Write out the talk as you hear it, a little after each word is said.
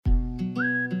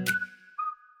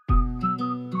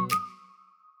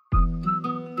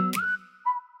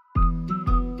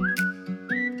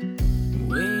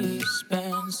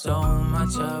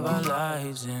much of our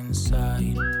lives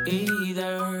inside.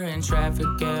 Either in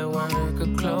traffic at work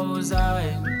or close out.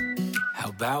 How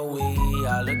about we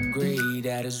all agree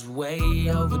that it's way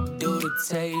overdue to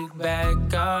take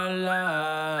back our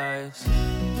lives?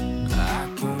 I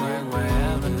can work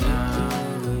wherever now.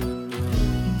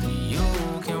 You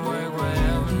can work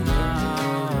wherever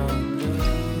now.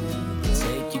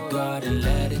 Take your guard and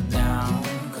let it down,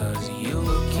 'cause you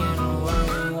can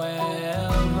work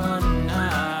wherever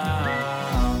now.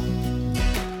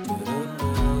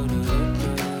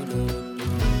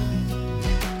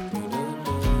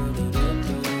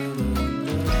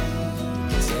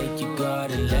 Take your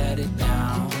guard and let it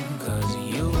down, 'cause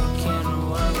you can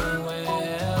work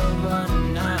wherever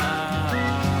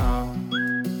now.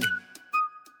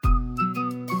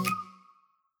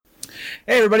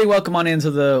 Hey everybody, welcome on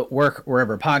into the Work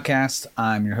Wherever podcast.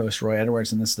 I'm your host, Roy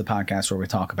Edwards, and this is the podcast where we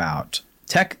talk about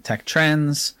tech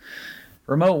trends,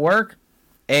 remote work,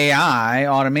 AI,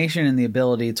 automation, and the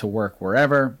ability to work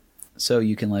wherever so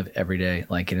you can live every day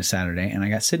like it is Saturday. And I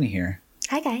got Sydney here.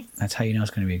 Hi, guys. That's how you know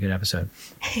it's going to be a good episode.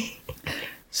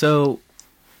 So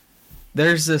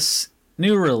there's this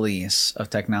new release of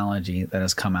technology that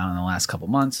has come out in the last couple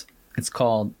months. It's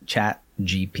called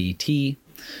ChatGPT,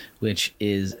 which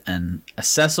is an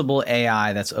accessible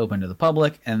AI that's open to the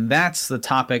public. And that's the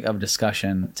topic of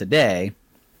discussion today,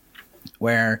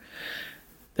 where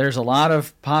there's a lot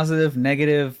of positive,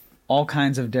 negative, all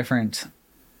kinds of different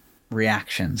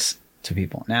reactions to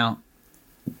people. Now,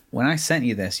 when I sent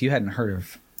you this, you hadn't heard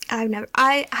of...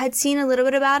 I had seen a little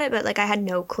bit about it, but like I had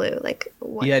no clue like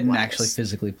what you hadn't it was. actually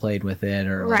physically played with it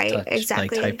or right, like,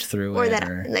 exactly. like typed through or it.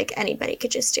 That like anybody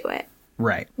could just do it.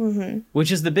 Right. Mm-hmm. Which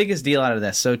is the biggest deal out of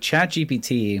this. So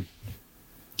ChatGPT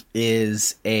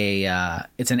is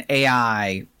it's an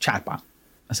AI chatbot,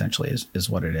 essentially, is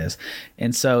what it is.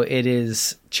 And so it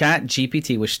is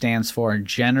ChatGPT, which stands for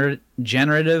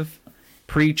Generative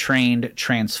Pre-trained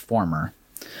Transformer,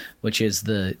 which is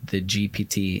the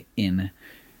GPT in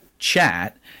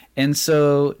chat. And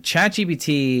so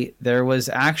ChatGPT, there was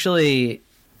actually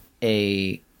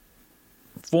a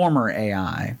former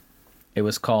AI. It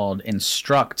was called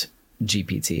Instruct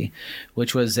GPT,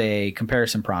 which was a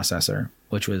comparison processor,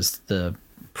 which was the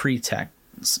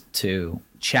pretext to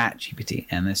ChatGPT.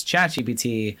 And this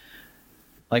ChatGPT,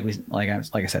 like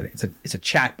I said, it's a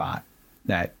chatbot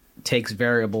that takes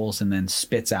variables and then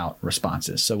spits out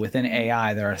responses. So within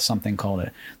AI, there's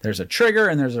a trigger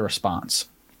and there's a response.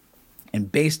 And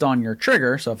based on your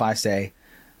trigger, so if I say,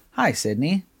 "Hi,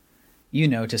 Sydney," you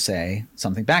know to say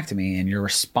something back to me, and your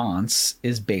response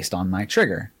is based on my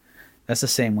trigger. That's the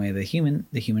same way the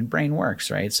human brain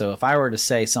works, right? So if I were to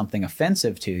say something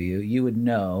offensive to you, you would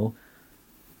know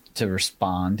to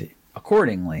respond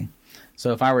accordingly.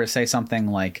 So if I were to say something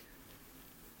like,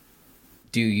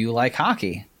 "Do you like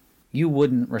hockey?" you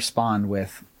wouldn't respond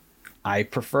with, "I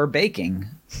prefer baking,"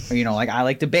 or, like I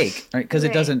like to bake, right? Because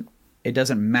right. It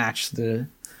doesn't match the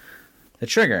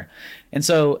trigger. And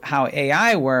so how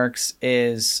AI works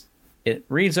is it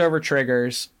reads over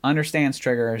triggers, understands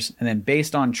triggers, and then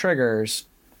based on triggers,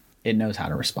 it knows how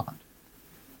to respond.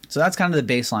 So that's kind of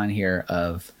the baseline here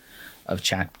of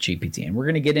ChatGPT. And we're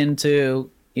going to get into,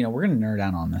 we're going to nerd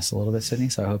out on this a little bit, Sydney.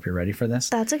 So I hope you're ready for this.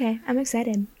 That's okay. I'm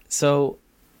excited. So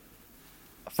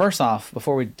first off,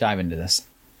 before we dive into this,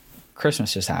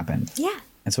 Christmas just happened. Yeah.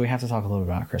 And so we have to talk a little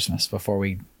bit about Christmas before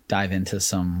we dive into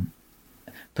some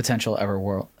potential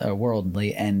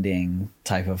worldly ending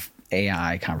type of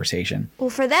AI conversation. Well,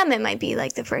 for them, it might be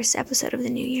like the first episode of the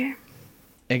new year.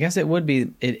 I guess it would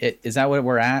be. Is that what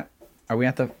we're at? Are we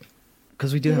at the?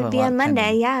 Because we do have a lot. It would be on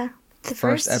Monday, yeah. The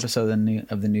first episode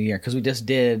of the new year. Because we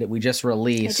just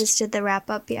released. I just did the wrap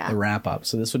up, yeah. The wrap up.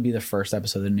 So this would be the first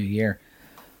episode of the new year.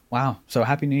 Wow. So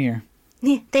Happy New Year.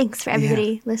 Yeah, thanks for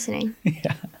everybody listening.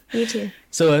 Yeah. You too.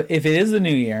 So if it is the new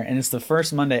year and it's the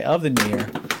first Monday of the new year,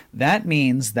 that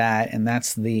means that, and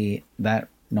that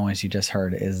noise you just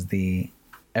heard is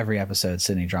every epised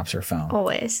Sydney drops her phone.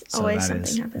 Always something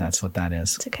happens. That's what that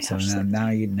is. It's okay. So now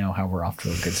you know how we're off to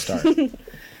a good start.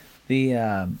 If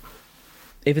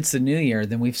it's the new year,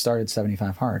 then we've started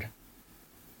 75 Hard.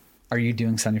 Are you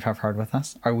doing 75 Hard with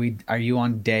us? Are you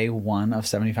on day 1 of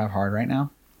 75 Hard right now?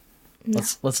 No.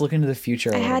 Let's look into the future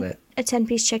a little bit. I had a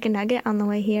 10-piece chicken nugget on the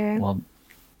way here. Well,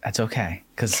 that's okay,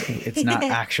 because it's not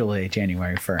actually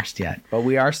January 1st yet. But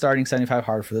we are starting 75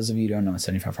 Hard. For those of you who don't know what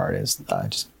 75 Hard is,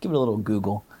 just give it a little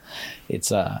Google.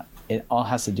 It all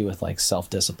has to do with like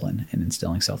self-discipline and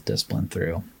instilling self-discipline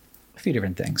through a few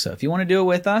different things. So if you want to do it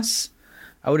with us,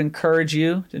 I would encourage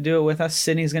you to do it with us.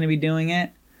 Sydney's going to be doing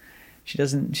it. She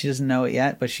doesn't know it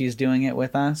yet, but she's doing it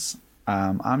with us.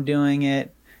 I'm doing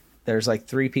it. There's like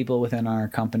 3 people within our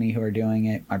company who are doing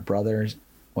it. My brother's,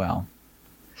 well,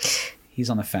 he's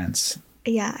on the fence.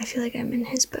 Yeah, I feel like I'm in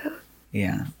his boat.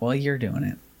 Yeah. Well, you're doing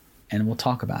it, and we'll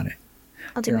talk about it.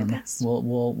 I'll do my best.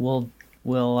 We'll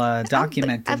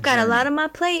document. I've got a lot on my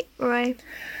plate, Roy.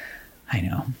 I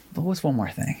know, but what's one more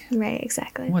thing? Right,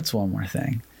 exactly. What's one more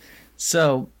thing?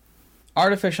 So,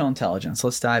 artificial intelligence.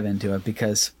 Let's dive into it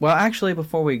because, well, actually,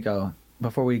 before we go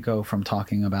from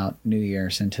talking about New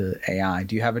Year's into AI,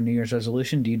 do you have a New Year's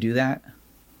resolution? Do you do that?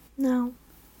 No.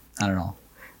 Not at all.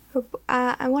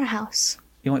 I want a house.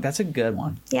 You know what? That's a good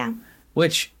one. Yeah.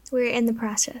 Which we're in the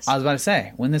process. I was about to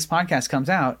say, when this podcast comes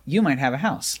out, you might have a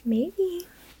house. Maybe.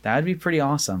 That would be pretty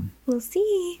awesome. We'll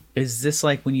see. Is this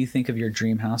like when you think of your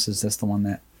dream house? Is this the one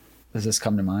that does this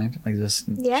come to mind? Like does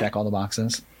this check all the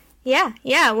boxes? Yeah.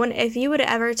 If you would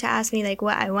ever to ask me like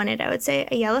what I wanted, I would say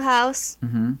a yellow house,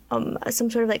 some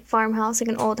sort of like farmhouse, like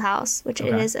an old house, which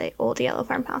it is an old yellow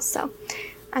farmhouse. So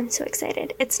I'm so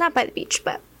excited. It's not by the beach,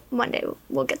 but one day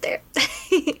we'll get there.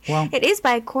 Well, it is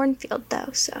by a cornfield though,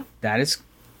 so that's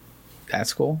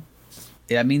cool.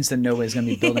 That means that nobody's going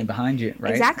to be building behind you,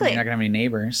 right? Exactly. You're not going to have any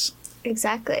neighbors.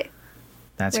 Exactly.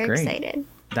 That's We're great. Excited.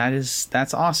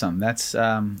 That's awesome. That's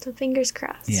so fingers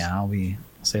crossed. Yeah, I'll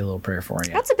say a little prayer for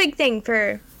you. That's a big thing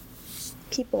for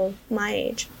people my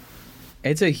age.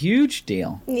 It's a huge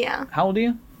deal. Yeah. How old are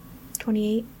you?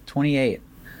 28. 28.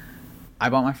 I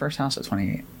bought my first house at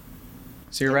 28.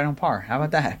 So you're right on par. How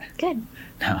about that? Good.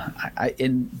 No,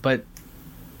 but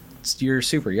you're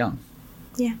super young.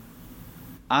 Yeah.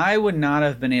 I would not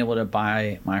have been able to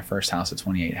buy my first house at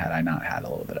 28 had I not had a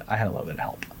little bit of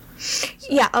help. So.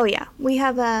 Yeah. Oh yeah.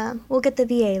 We'll get the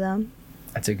VA loan.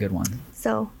 That's a good one.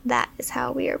 So that is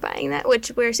how we are buying that,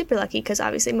 which we're super lucky because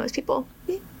obviously most people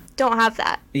don't have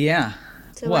that. Yeah.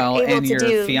 So well, and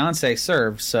your fiance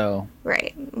served, so.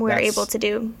 Right. We're able to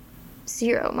do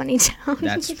 0 money down.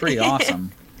 That's pretty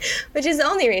awesome. Which is the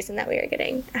only reason that we are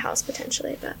getting a house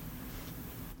potentially, but.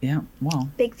 Yeah. Well.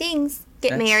 Big things.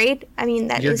 Get married. I mean,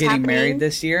 that you're is getting happening. Married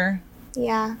this year?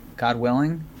 Yeah. God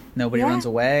willing? Nobody runs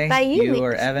away? By you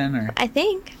or Evan? Or I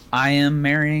think. I am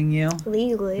marrying you?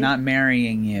 Legally. Not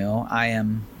marrying you. I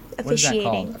am... Officiating. What is that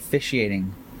called?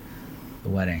 Officiating the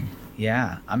wedding.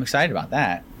 Yeah. I'm excited about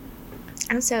that.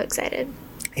 I'm so excited.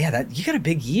 Yeah, you got a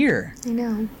big year. I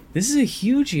know. This is a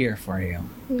huge year for you.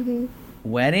 Mm-hmm.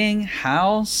 Wedding,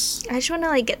 house. I just want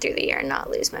to get through the year and not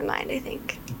lose my mind, I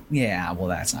think. Yeah, well,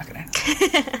 that's not going to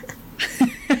happen.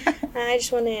 I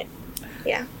just want to,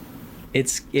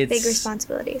 It's big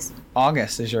responsibilities.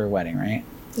 August is your wedding, right?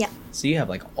 Yeah. So you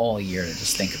have all year to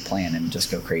just think of plan and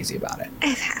just go crazy about it. I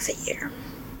have half a year.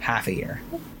 Half a year.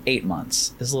 8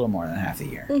 months is a little more than half a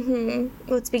year. Mm-hmm.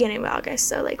 Well, it's beginning of August,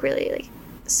 so really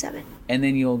 7. And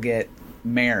then you'll get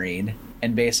married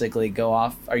and basically go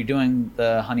off. Are you doing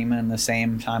the honeymoon the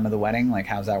same time of the wedding?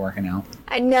 How's that working out?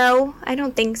 No, I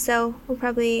don't think so. We'll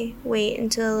probably wait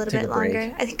until a little bit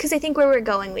longer. Because I think where we're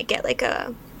going, we get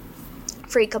a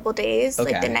free couple days,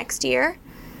 the next year.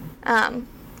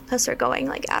 Plus we're going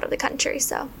out of the country,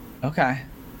 so. Okay.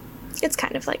 It's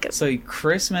kind of like a So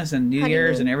Christmas and New honeymoon.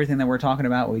 Year's and everything that we're talking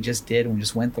about, we just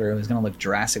went through, is going to look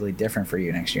drastically different for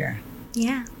you next year.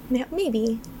 Yeah,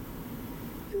 maybe.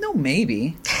 No,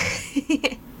 maybe.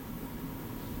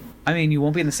 I mean, you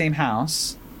won't be in the same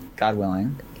house, God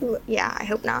willing. Yeah, I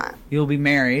hope not. You'll be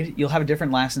married. You'll have a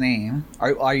different last name.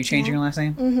 Are you changing your last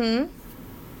name?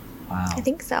 Mm-hmm. Wow. I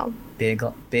think so.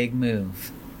 Big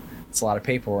move. It's a lot of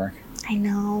paperwork. I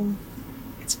know.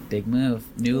 It's a big move.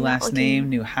 New last name,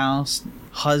 new house,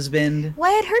 husband.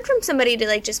 Well, I had heard from somebody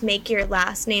to just make your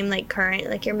last name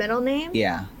current, your middle name.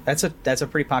 Yeah, that's a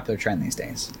pretty popular trend these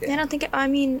days. Yeah. I don't think. I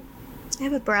mean, I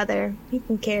have a brother. He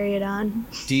can carry it on.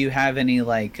 Do you have any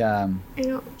I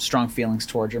don't. strong feelings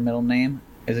towards your middle name?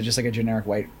 Is it just a generic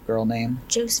white girl name?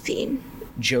 Josephine.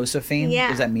 Josephine? Yeah.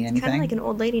 Does that mean anything? Kind of like an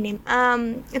old lady name.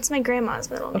 It's my grandma's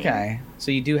middle name. Okay,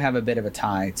 so you do have a bit of a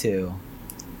tie to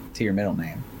your middle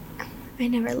name. I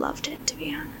never loved it, to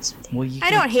be honest with you. Well,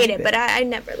 I don't hate it, but I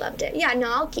never loved it. Yeah,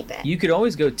 no, I'll keep it. You could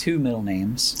always go 2 middle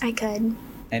names. I could.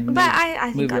 And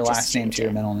I think move I'll your just last name change to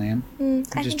your it. middle name.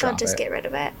 I think I'll just get rid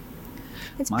of it.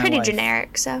 It's My pretty wife-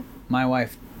 generic, so. My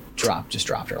wife just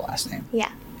dropped her last name.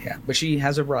 Yeah. Yeah, but she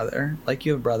has a brother, like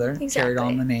you have a brother, carried Exactly.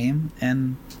 on the name,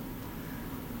 and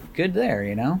good there,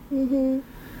 Mm-hmm.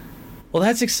 Well,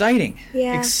 that's exciting.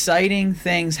 Yeah. Exciting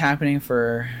things happening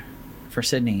for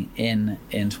Sydney in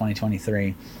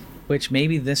 2023, which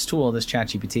maybe this tool, this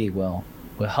ChatGPT, will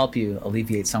help you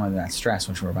alleviate some of that stress,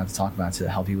 which we're about to talk about, to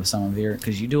help you with some of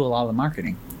because you do a lot of the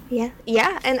marketing.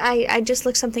 Yeah, and I just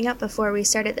looked something up before we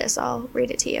started this. I'll read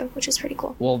it to you, which is pretty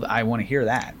cool. Well, I want to hear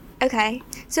that. Okay.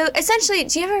 So essentially,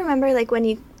 do you ever remember like when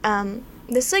you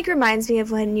this like reminds me of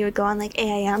when you would go on like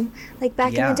AIM like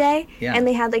back in the day, and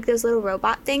they had like those little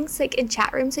robot things like in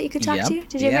chat rooms that you could talk to.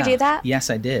 Did you ever do that? Yes,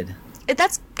 I did.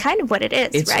 That's kind of what it is,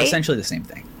 it's right? Essentially the same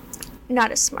thing.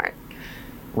 Not as smart.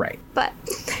 Right. But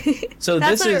so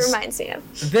that's what it reminds me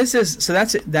of.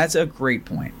 That's a great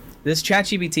point. This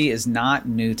ChatGPT is not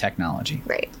new technology.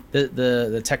 Right.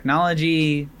 The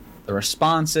technology, the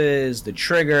responses, the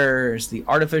triggers, the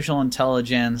artificial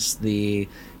intelligence,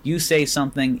 you say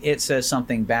something, it says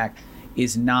something back,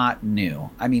 is not new.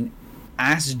 I mean,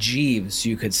 Ask Jeeves,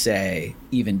 you could say,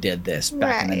 even did this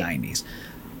back in the 90s.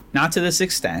 Not to this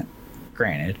extent,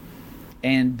 granted.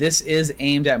 And this is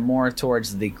aimed at more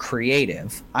towards the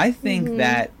creative. I think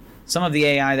that some of the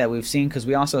AI that we've seen, because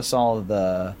we also saw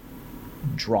the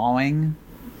drawing.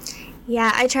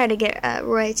 Yeah, I tried to get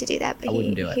Roy to do that, but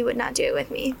he would not do it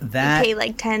with me. That you pay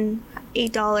like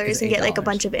 $8 and get like a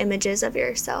bunch of images of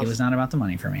yourself. It was not about the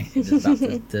money for me. It was about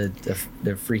the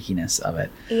freakiness of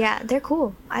it. Yeah, they're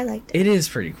cool. I liked it. It is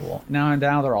pretty cool. Now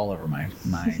they're all over my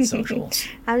socials.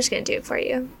 I'm just going to do it for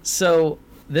you. So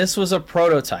this was a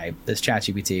prototype, this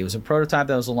ChatGPT. It was a prototype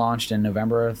that was launched in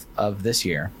November of this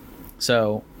year.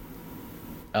 So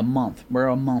we're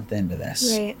a month into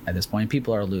this. Right. At this point,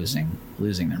 people are losing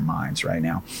their minds right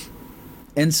now.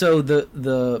 And so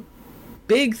the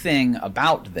big thing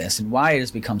about this and why it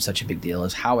has become such a big deal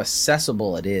is how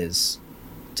accessible it is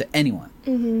to anyone.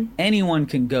 Mm-hmm. Anyone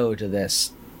can go to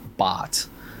this bot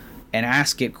and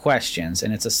ask it questions,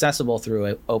 and it's accessible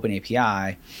through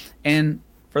OpenAPI. And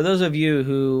for those of you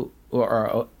who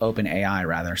are OpenAI,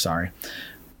 rather, sorry,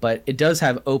 but it does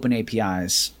have open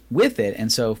APIs with it.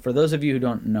 And so for those of you who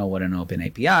don't know what an open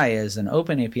API is, an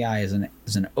open API is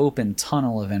an open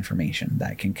tunnel of information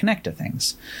that can connect to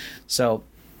things. So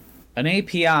an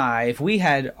API, if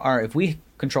we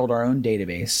controlled our own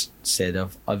database, Sid,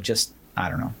 of just, I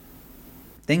don't know,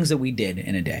 things that we did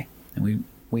in a day, and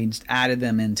we just added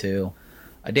them into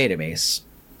a database,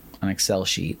 an Excel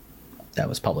sheet that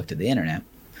was public to the internet,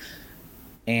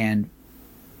 and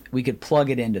we could plug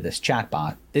it into this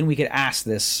chatbot. Then we could ask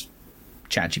this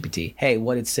ChatGPT, hey,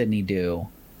 what did Sydney do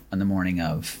on the morning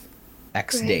of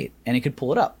X date? And it could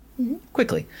pull it up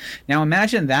quickly. Now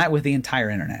imagine that with the entire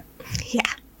internet. Yeah.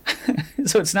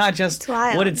 So it's not just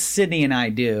what did Sydney and I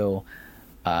do.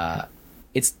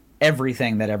 It's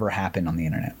everything that ever happened on the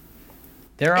internet.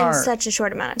 In such a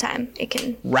short amount of time. It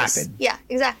can rapid. Yeah,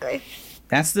 exactly.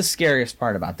 That's the scariest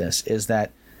part about this, is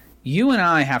that you and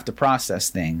I have to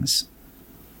process things,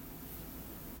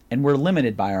 and we're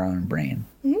limited by our own brain.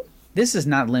 Mm-hmm. This is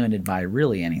not limited by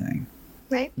really anything.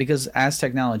 Right. Because as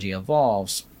technology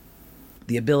evolves,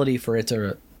 the ability for it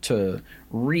to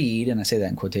read, and I say that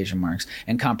in quotation marks,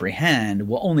 and comprehend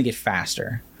will only get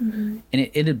faster. Mm-hmm.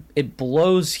 And it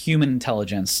blows human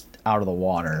intelligence out of the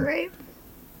water. Right.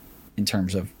 In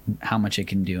terms of how much it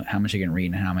can do, how much it can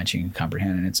read, and how much it can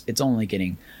comprehend. And it's only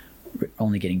getting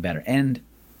better. And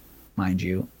mind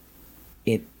you,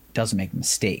 it doesn't make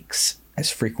mistakes as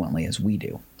frequently as we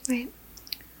do. Right.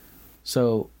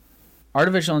 So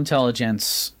artificial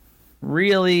intelligence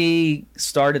really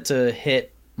started to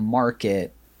hit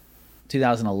market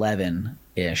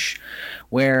 2011-ish,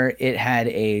 where it had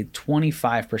a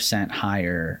 25%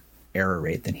 higher error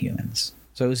rate than humans.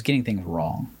 So it was getting things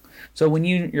wrong. So when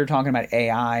you're talking about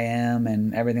AIM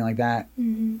and everything like that,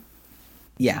 mm-hmm.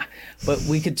 Yeah, but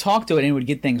we could talk to it and it would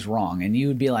get things wrong, and you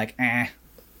would be like, eh.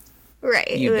 Right,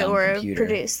 or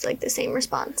produce like the same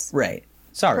response. Right.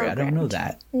 Sorry, I don't know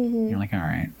that. Mm-hmm. You're like, all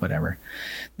right, whatever.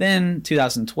 Then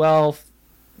 2012,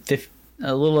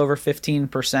 a little over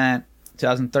 15%.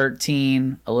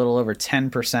 2013, a little over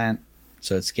 10%.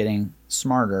 So it's getting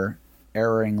smarter,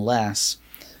 erroring less.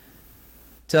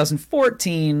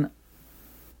 2014,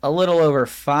 a little over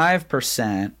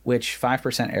 5%, which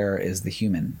 5% error is the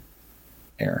human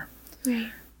error.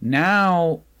 Right.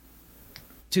 Now,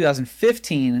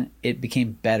 2015, it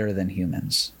became better than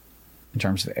humans in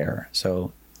terms of error.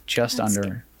 So just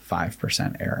under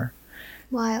 5% error.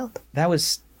 Wild. That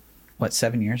was,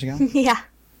 7 years ago? Yeah.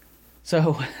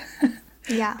 So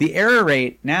yeah. The error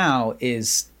rate now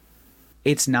it's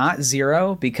not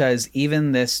zero, because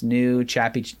even this new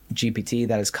ChatGPT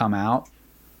that has come out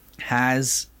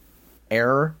has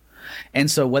error. And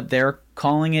so what they're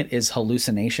calling it is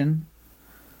hallucination,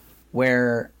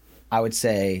 where I would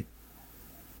say,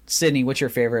 Sydney, what's your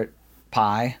favorite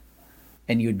pie?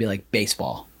 And you would be like,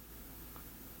 baseball.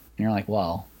 And you're like,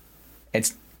 well,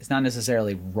 it's not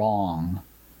necessarily wrong.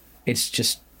 It's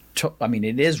just,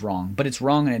 it is wrong, but it's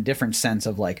wrong in a different sense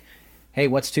of like, hey,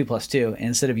 what's 2 + 2? And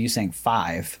instead of you saying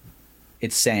 5,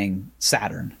 it's saying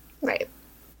Saturn. Right.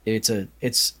 It's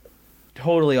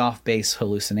totally off base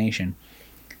hallucination.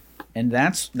 And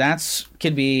that's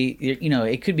could be, you know,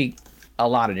 it could be a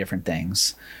lot of different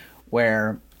things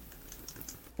where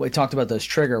we talked about those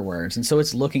trigger words. And so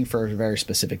it's looking for very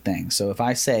specific things. So if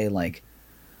I say like,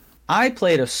 I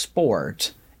played a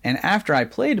sport, and after I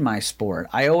played my sport,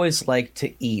 I always like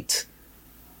to eat,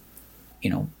 you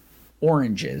know,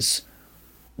 oranges.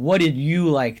 What did you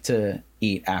like to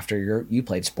eat after you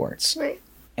played sports? Right.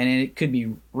 And it could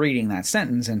be reading that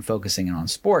sentence and focusing on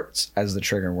sports as the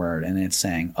trigger word. And it's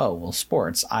saying, oh, well,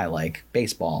 sports, I like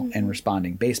baseball, and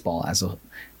responding baseball as a,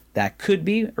 that could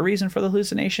be a reason for the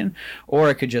hallucination, or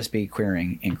it could just be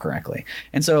querying incorrectly.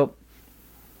 And so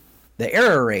the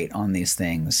error rate on these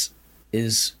things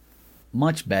is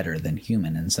much better than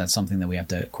human, and so that's something that we have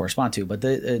to correspond to. But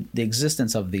the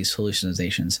existence of these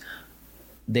hallucinations,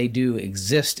 they do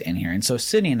exist in here. And so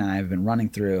Sydney and I have been running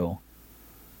through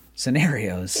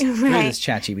scenarios through this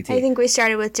ChatGPT. I think we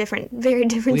started with very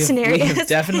different scenarios. We have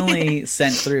definitely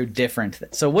sent through different.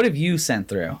 So what have you sent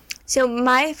through? So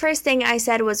my first thing I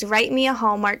said was, write me a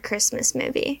Hallmark Christmas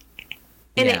movie.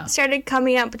 And it started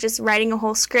coming up just writing a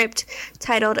whole script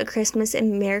titled A Christmas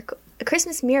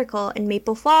Miracle in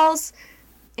Maple Falls,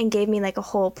 and gave me like a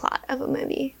whole plot of a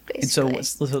movie, basically. And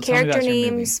so character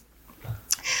names.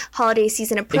 Holiday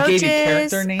season approaches. It gave you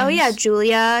character names? Oh yeah,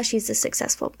 Julia. She's a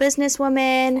successful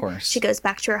businesswoman. Of course. She goes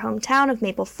back to her hometown of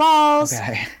Maple Falls.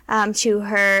 Okay. To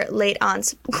her late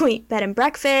aunt's quaint bed and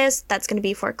breakfast that's going to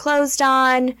be foreclosed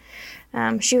on.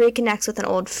 She reconnects with an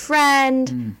old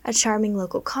friend, a charming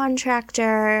local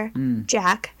contractor,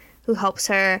 Jack, who helps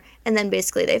her, and then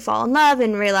basically they fall in love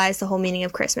and realize the whole meaning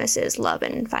of Christmas is love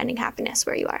and finding happiness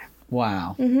where you are.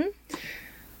 Wow.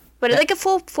 But like a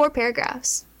full 4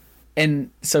 paragraphs.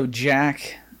 And so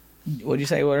Jack, what did you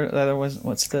say? What the other was?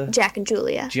 What's the Jack and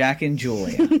Julia? Jack and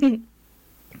Julia.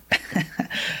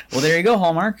 Well, there you go,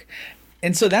 Hallmark.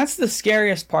 And so that's the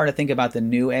scariest part, I think, about the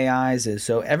new AIs is,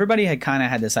 so everybody had kind of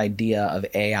had this idea of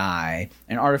AI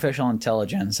and artificial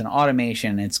intelligence and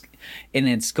automation. It's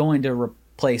going to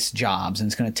replace jobs, and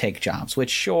it's going to take jobs, which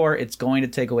sure, it's going to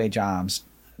take away jobs.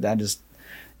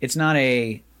 It's not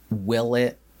a will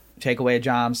it take away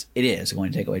jobs. It is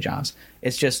going to take away jobs.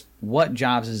 It's just, what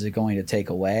jobs is it going to take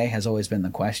away has always been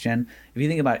the question. If you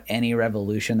think about any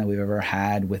revolution that we've ever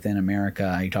had within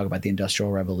America, you talk about the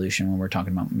Industrial Revolution when we're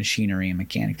talking about machinery and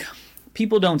mechanics.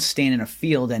 People don't stand in a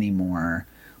field anymore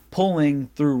pulling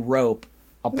through rope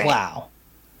a plow,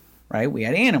 right? We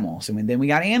had animals, and then we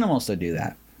got animals to do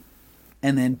that.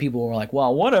 And then people were like,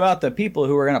 well, what about the people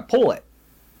who are going to pull it?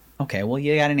 Okay, well,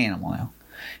 you got an animal now.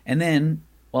 And then,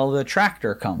 well, the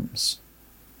tractor comes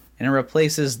and it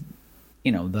replaces,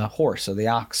 you know, the horse or the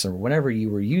ox or whatever you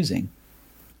were using.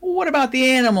 Well, what about the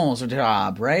animals'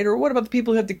 job, right? Or what about the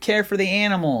people who have to care for the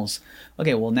animals?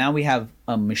 Okay, well, now we have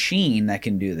a machine that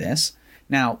can do this.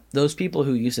 Now, those people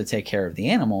who used to take care of the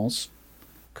animals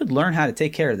could learn how to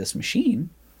take care of this machine.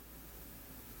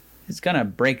 It's going to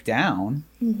break down.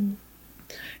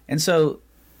 And so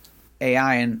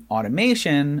AI and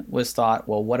automation was thought,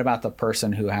 well, what about the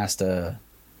person who has to,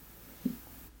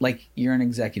 like, you're an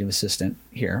executive assistant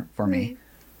here for me.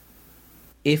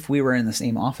 If we were in the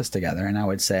same office together and I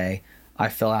would say, I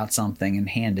fill out something and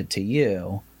hand it to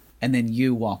you, and then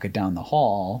you walk it down the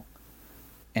hall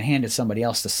and hand it to somebody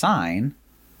else to sign,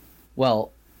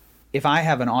 well, if I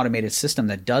have an automated system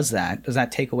that does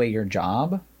that take away your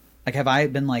job? Like, have I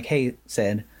been like, hey,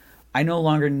 Sid, I no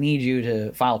longer need you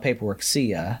to file paperwork, see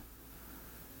ya.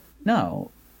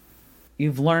 No.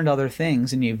 You've learned other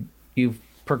things, and you've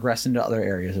progressed into other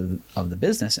areas of the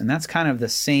business. And that's kind of the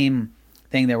same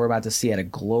thing that we're about to see at a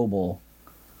global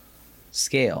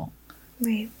scale.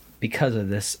 Right. Because of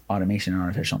this automation and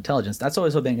artificial intelligence. That's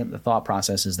always been the thought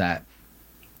process, is that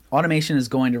automation is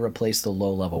going to replace the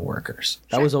low-level workers.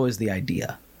 That was always the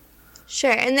idea.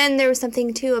 Sure. And then there was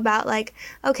something, too, about like,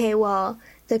 okay, well,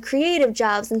 the creative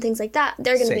jobs and things like that,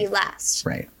 they're going to be last.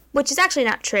 Right. Which is actually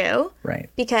not true. Right.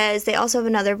 Because they also have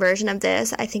another version of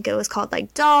this. I think it was called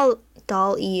like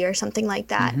Doll-E or something like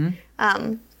that.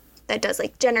 That does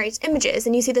like generates images,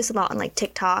 and you see this a lot on like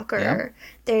TikTok, or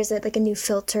there's like a new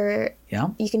filter.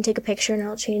 Yeah. You can take a picture and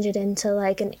it'll change it into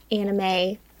like an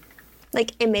anime,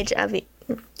 like image of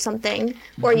something,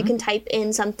 or you can type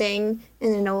in something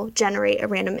and it'll generate a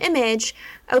random image.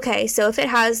 Okay, so if it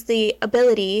has the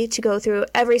ability to go through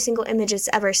every single image it's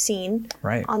ever seen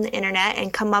on the internet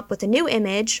and come up with a new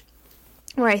image,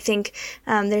 or I think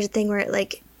there's a thing where it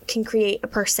like can create a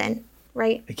person.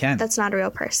 Right? It can. That's not a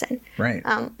real person. Right.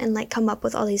 And like come up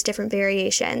with all these different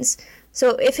variations.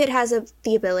 So if it has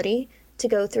the ability to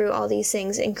go through all these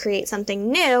things and create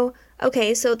something new,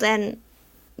 okay, so then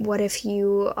what if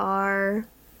you are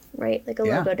right? Like a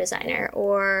logo designer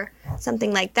or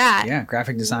something like that. Yeah,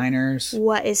 graphic designers.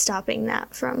 What is stopping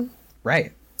that from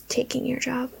taking your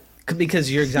job?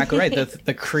 Because you're exactly right.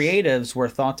 The creatives were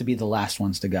thought to be the last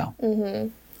ones to go. Mm-hmm.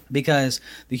 Because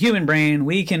the human brain,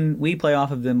 we play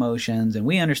off of the emotions and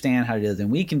we understand how to do this, and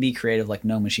we can be creative like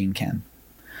no machine can.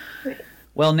 Right.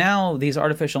 Well, now these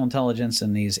artificial intelligence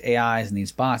and these AIs and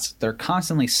these bots, they're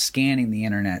constantly scanning the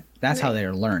internet. That's how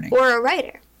they're learning. Or a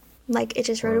writer. Like, it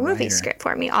just wrote a movie script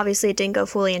for me. Obviously, it didn't go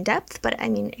fully in depth, but I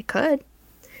mean, it could.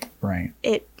 Right.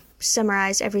 It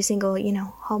summarized every single,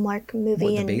 Hallmark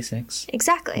movie. The basics.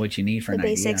 Exactly. What you need for an idea.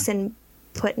 The basics, and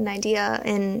put an idea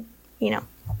in,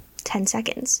 10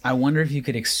 seconds. I wonder if you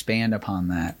could expand upon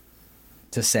that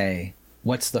to say,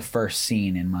 what's the first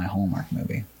scene in my Hallmark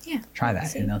movie? Yeah. Try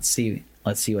that, and let's see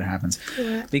what happens.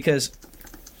 Yeah. Because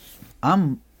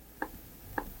that's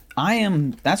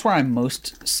where I'm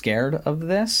most scared of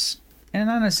this. And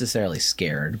not necessarily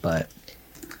scared, but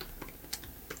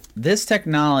this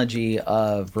technology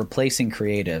of replacing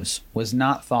creatives was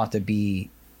not thought to be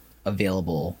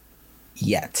available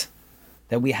yet.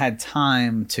 That we had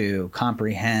time to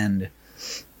comprehend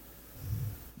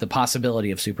the possibility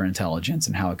of superintelligence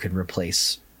and how it could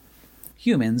replace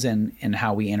humans and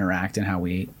how we interact and how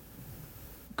we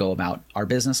go about our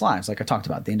business lives. Like I talked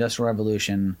about, the Industrial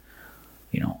Revolution,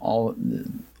 all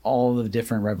the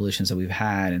different revolutions that we've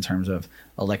had in terms of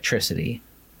electricity,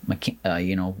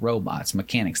 robots,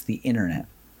 mechanics, the internet.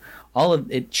 All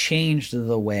of it changed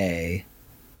the way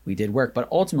we did work, but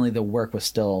ultimately the work was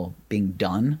still being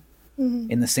done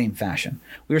in the same fashion.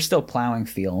 We were still plowing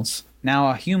fields. Now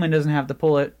a human doesn't have to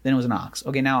pull it, then it was an ox.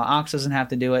 Okay, now an ox doesn't have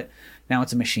to do it, now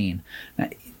it's a machine. Now,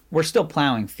 we're still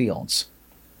plowing fields.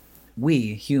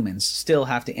 We, humans, still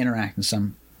have to interact in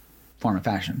some form of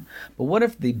fashion. But what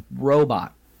if the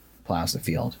robot plows the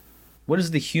field? What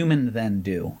does the human then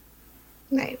do?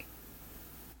 Right.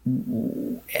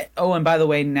 Oh, and by the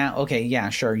way, now, okay, yeah,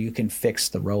 sure, you can fix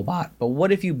the robot. But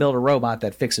what if you build a robot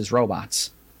that fixes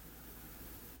robots?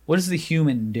 What does the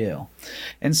human do?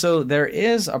 And so there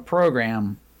is a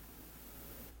program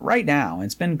right now,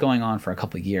 it's been going on for a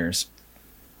couple of years,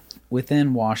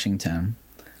 within Washington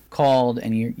called,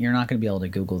 and you're not going to be able to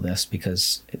Google this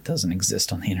because it doesn't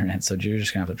exist on the internet, so you're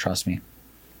just going to have to trust me.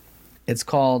 It's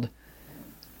called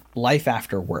Life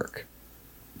After Work.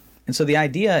 And so the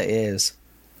idea is,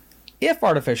 if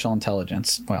artificial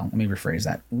intelligence, well, let me rephrase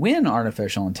that. When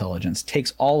artificial intelligence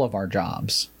takes all of our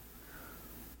jobs,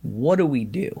 what do we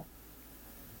do?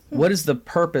 What is the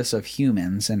purpose of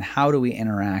humans, and how do we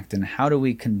interact, and how do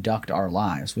we conduct our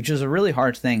lives? Which is a really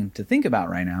hard thing to think about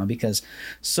right now, because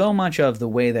so much of the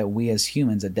way that we as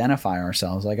humans identify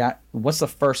ourselves, what's the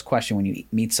first question when you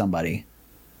meet somebody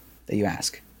that you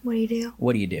ask? What do you do?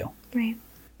 What do you do? Right.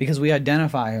 Because we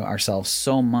identify ourselves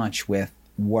so much with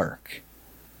work.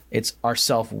 It's our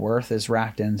self-worth is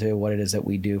wrapped into what it is that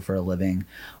we do for a living.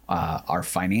 Our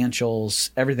financials,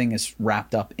 everything is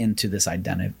wrapped up into this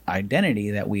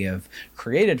identity that we have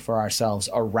created for ourselves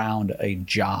around a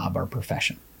job or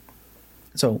profession.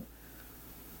 So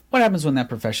what happens when that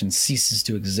profession ceases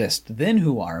to exist? Then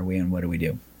who are we and what do we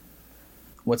do?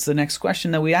 What's the next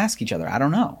question that we ask each other? I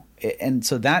don't know. And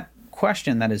so that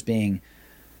question that is being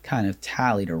kind of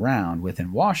tallied around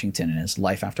within Washington is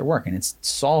life after work, and it's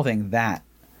solving that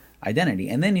identity.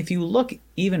 And then if you look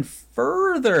even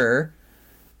further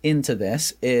into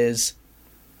this is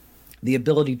the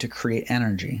ability to create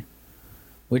energy,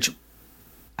 which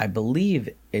I believe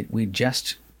we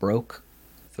just broke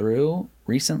through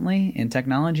recently in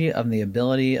technology, of the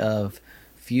ability of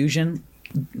fusion.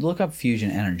 Look up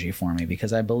fusion energy for me,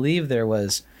 because I believe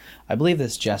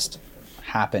this just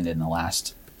happened in the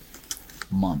last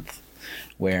month,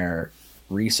 where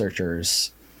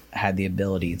researchers had the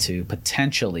ability to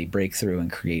potentially break through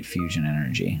and create fusion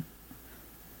energy.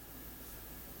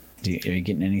 Are you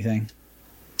getting anything?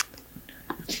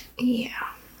 Yeah.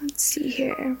 Let's see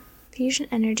here. Fusion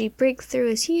energy breakthrough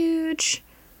is huge.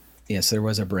 Yes, there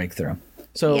was a breakthrough.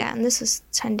 So yeah, and this was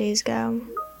 10 days ago.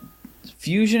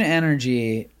 Fusion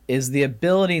energy is the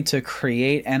ability to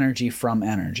create energy from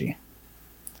energy.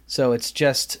 So it's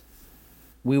just,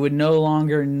 we would no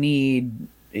longer need,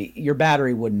 your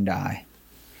battery wouldn't die.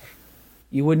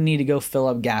 You wouldn't need to go fill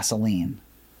up gasoline.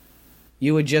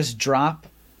 You would just drop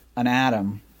an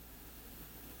atom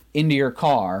into your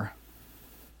car,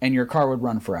 and your car would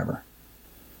run forever.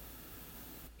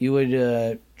 You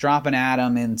would drop an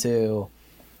atom into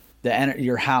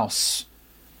your house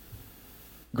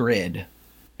grid,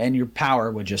 and your power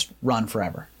would just run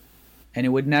forever. And it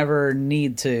would never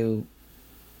need to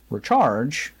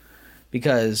recharge,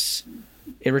 because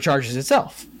it recharges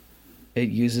itself. It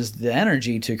uses the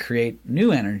energy to create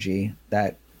new energy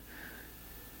that.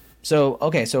 So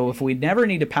if we never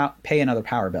need to pay another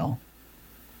power bill,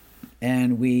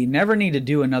 and we never need to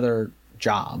do another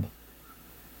job,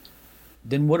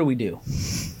 then what do we do?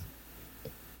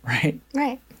 Right?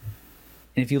 Right.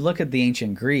 And if you look at the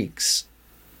ancient Greeks,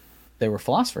 they were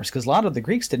philosophers, because a lot of the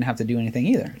Greeks didn't have to do anything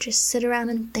either. Just sit around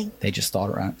and think. They just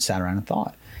sat around and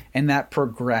thought. And that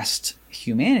progressed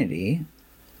humanity.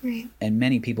 Right. And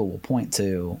many people will point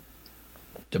to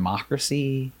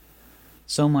democracy,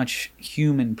 so much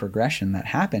human progression that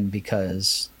happened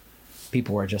because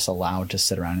people were just allowed to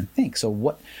sit around and think. So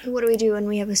what do we do when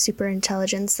we have a super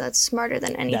intelligence that's smarter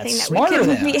than anything that's that smarter we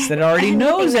than could be, us, that already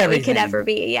knows that everything we could ever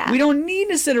be? Yeah. We don't need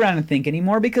to sit around and think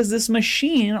anymore because this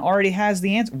machine already has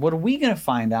the answer. What are we going to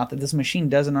find out that this machine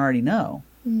doesn't already know?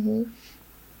 Mm-hmm.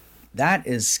 That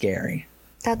is scary.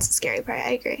 That's the scary part.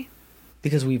 I agree.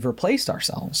 Because we've replaced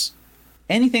ourselves.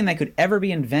 Anything that could ever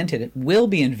be invented will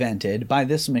be invented by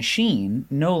this machine,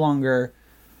 no longer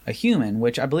a human,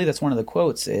 which I believe that's one of the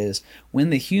quotes is, when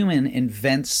the human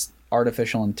invents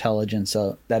artificial intelligence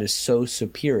that is so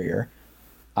superior,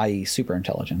 i.e. super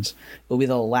intelligence, it will be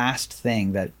the last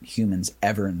thing that humans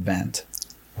ever invent.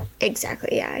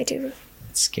 Exactly. Yeah, I do.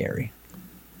 It's scary.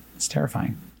 It's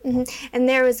terrifying. Mm-hmm.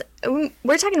 And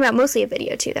we're talking about mostly a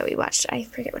video too that we watched. I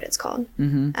forget what it's called.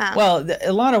 Mm-hmm. Well,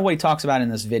 a lot of what he talks about in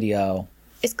this video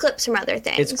is clips from other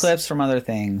things. It's clips from other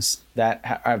things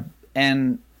that are,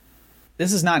 and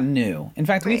this is not new. In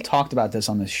fact, we've talked about this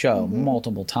on this show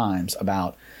multiple times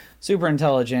about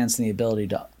superintelligence and the ability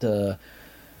to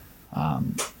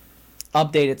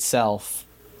update itself.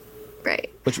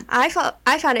 Right. Which I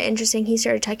found it interesting. He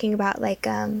started talking about like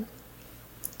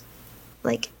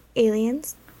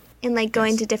aliens and like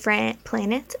going to different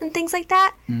planets and things like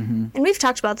that. Mm-hmm. And we've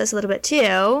talked about this a little bit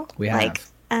too. We have. Like,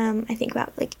 I think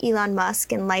about like Elon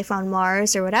Musk and life on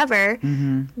Mars or whatever.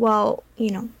 Mm-hmm. Well,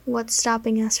 what's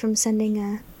stopping us from sending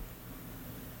a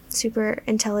super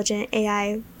intelligent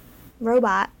AI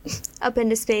robot up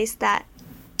into space that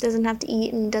doesn't have to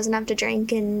eat and doesn't have to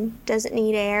drink and doesn't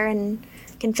need air and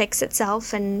can fix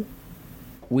itself? And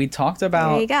we talked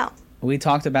about, there you go. We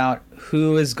talked about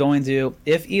who is going to,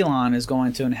 if Elon is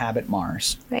going to inhabit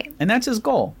Mars. Right. And that's his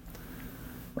goal,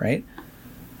 right?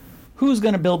 Who's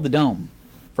going to build the dome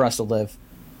for us to live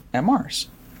at Mars?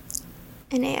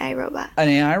 An AI robot. An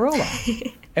AI robot.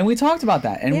 And we talked about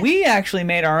that. And we actually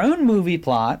made our own movie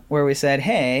plot where we said,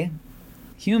 hey,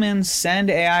 humans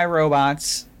send AI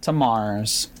robots to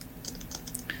Mars.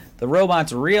 The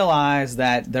robots realize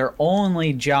that their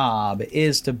only job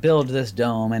is to build this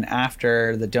dome, and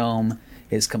after the dome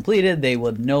is completed, they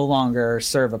would no longer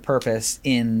serve a purpose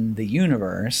in the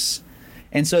universe.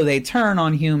 And so they turn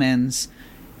on humans,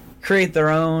 create their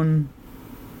own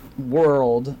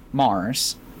world,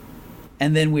 Mars,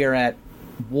 and then we are at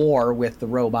war with the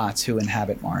robots who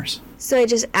inhabit Mars. So I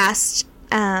just asked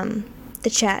the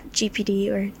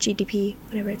ChatGPT or GDP,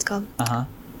 whatever it's called. Uh-huh.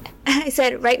 I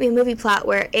said, write me a movie plot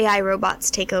where AI robots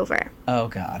take over. Oh,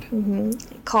 God. Mm-hmm.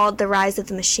 Called The Rise of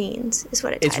the Machines is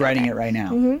what it's writing it right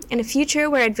now. Mm-hmm. In a future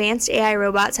where advanced AI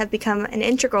robots have become an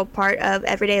integral part of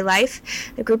everyday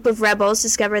life, a group of rebels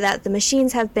discover that the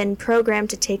machines have been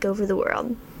programmed to take over the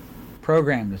world.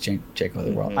 Programmed to take over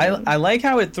the world. I like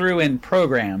how it threw in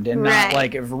programmed and not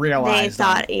like realized. They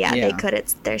thought, they could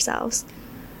it themselves.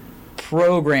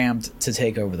 Programmed to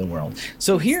take over the world.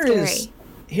 So here is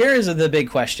the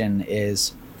big question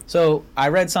is, so I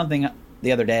read something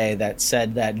the other day that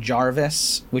said that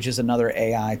Jarvis, which is another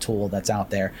AI tool that's out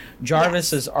there,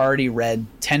 Jarvis has already read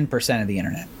 10% of the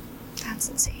internet. That's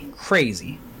insane.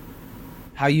 Crazy.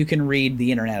 How you can read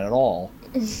the internet at all.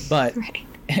 But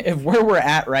if where we're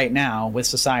at right now with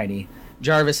society,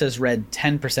 Jarvis has read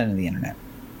 10% of the internet.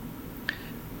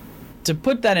 To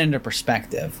put that into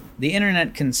perspective, the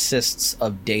internet consists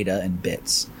of data and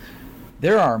bits.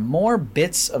 There are more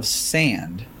bits of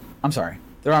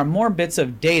there are more bits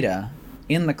of data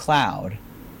in the cloud.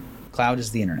 Cloud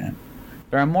is the internet.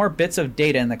 There are more bits of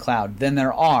data in the cloud than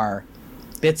there are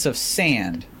bits of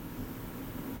sand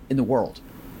in the world.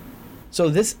 So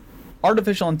this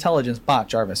artificial intelligence bot,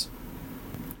 Jarvis,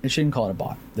 I shouldn't call it a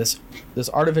bot. This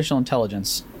artificial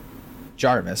intelligence,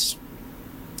 Jarvis,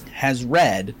 has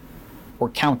read or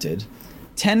counted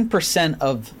 10%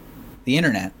 of the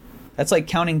internet. That's like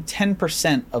counting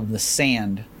 10% of the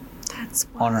sand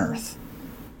on Earth.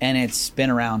 And it's been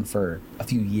around for a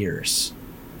few years.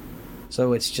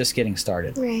 So it's just getting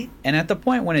started. Right. And at the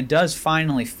point when it does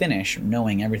finally finish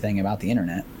knowing everything about the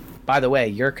internet, by the way,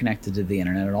 you're connected to the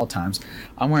internet at all times.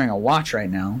 I'm wearing a watch right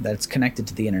now that's connected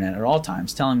to the internet at all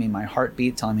times, telling me my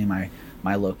heartbeat, telling me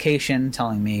my location,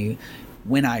 telling me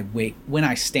when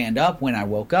I stand up, when I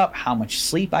woke up, how much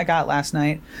sleep I got last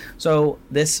night. So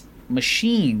this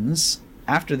machines,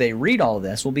 after they read all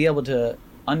this, will be able to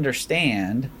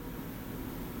understand,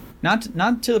 not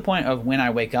to the point of when I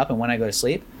wake up and when I go to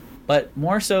sleep, but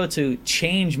more so to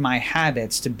change my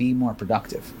habits to be more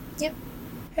productive. Yep.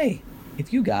 Hey,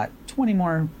 if you got 20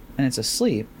 more minutes of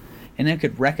sleep, and it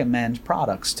could recommend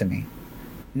products to me.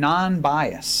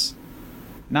 Non-bias.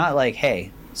 Not like,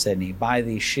 hey, Sydney, buy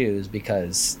these shoes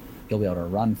because you'll be able to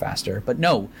run faster. But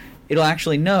no, it'll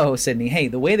actually know, Sydney, hey,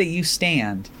 the way that you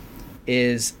stand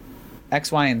is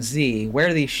X, Y, and Z.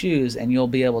 Wear these shoes and you'll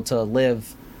be able to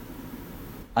live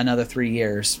another 3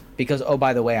 years because, oh,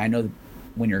 by the way, I know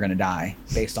when you're going to die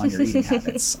based on your eating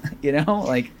habits. You know?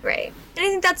 Like, right. And I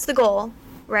think that's the goal,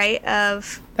 right,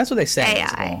 of that's what they say.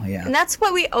 AI. Yeah. And that's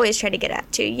what we always try to get at,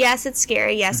 too. Yes, it's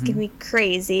scary. Yes, it can be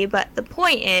crazy. But the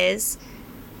point is,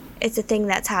 it's a thing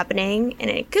that's happening, and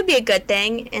it could be a good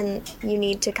thing, and you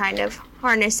need to kind of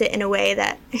harness it in a way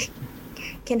that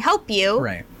can help you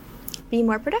be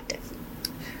more productive.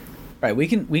 Right. We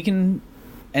can,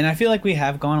 and I feel like we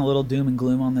have gone a little doom and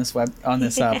gloom on this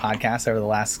podcast over the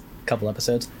last couple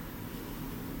episodes.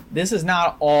 This is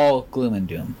not all gloom and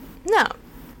doom. No.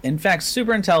 In fact,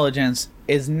 superintelligence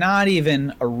is not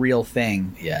even a real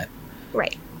thing yet.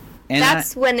 Right. And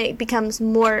that's when it becomes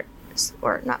more,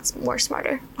 or not more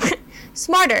smarter,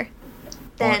 smarter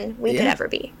than we could ever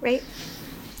be, right?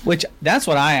 Which, that's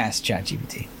what I asked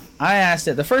ChatGPT. I asked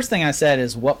it, the first thing I said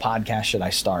is, what podcast should I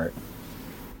start?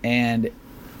 And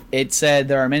it said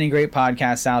there are many great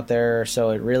podcasts out there,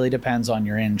 so it really depends on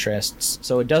your interests.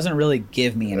 So it doesn't really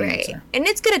give me an answer. And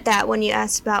it's good at that. When you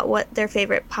asked about what their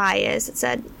favorite pie is, it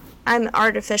said, I'm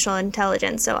artificial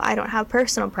intelligence, so I don't have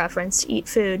personal preference to eat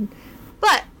food.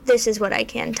 But this is what I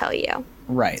can tell you.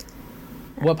 Right.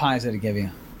 What pies did it give you?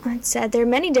 It said there are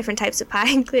many different types of pie,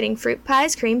 including fruit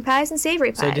pies, cream pies, and savory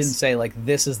pies. So it didn't say, like,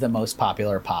 this is the most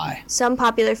popular pie. Some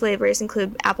popular flavors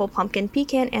include apple, pumpkin,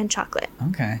 pecan, and chocolate.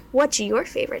 Okay. What's your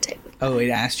favorite type of pie? Oh, it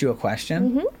asked you a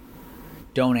question? Mm-hmm.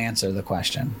 Don't answer the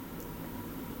question.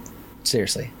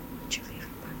 Seriously. What's your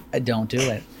favorite pie? Don't do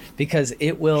it. Because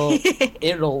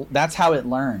that's how it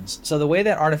learns. So the way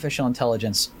that artificial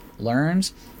intelligence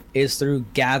learns is through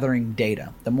gathering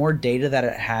data. The more data that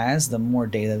it has, the more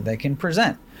data they can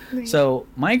present. Right. So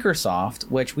Microsoft,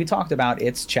 which we talked about,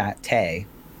 its chat Tay,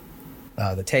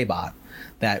 the Tay bot,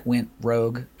 that went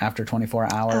rogue after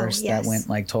 24 hours. That went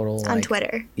like total... It's on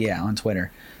Twitter. Yeah, on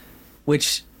Twitter.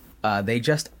 Which they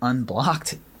just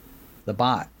unblocked the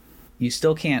bot. You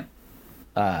still can't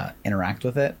interact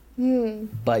with it,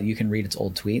 but you can read its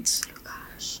old tweets. Oh,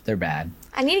 gosh. They're bad.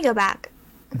 I need to go back.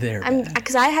 They're bad.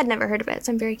 Because I had never heard of it,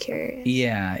 so I'm very curious.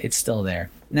 Yeah, it's still there.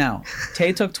 Now,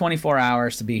 Tay took 24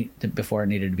 hours before it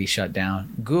needed to be shut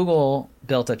down. Google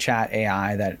built a chat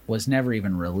AI that was never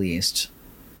even released.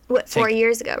 What, 4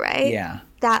 years ago, right? Yeah.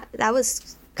 That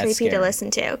was creepy to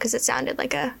listen to because it sounded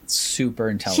like a super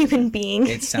intelligent human being.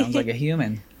 It sounds like a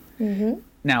human. Mm-hmm.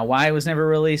 Now, why it was never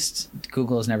released,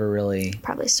 Google has never really...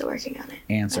 Probably still working on it.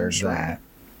 ...answered that.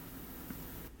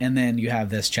 And then you have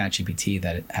this ChatGPT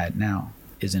that it had now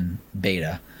is in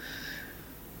beta.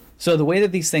 So the way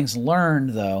that these things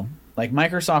learn, though, like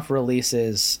Microsoft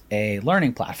releases a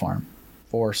learning platform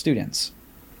for students.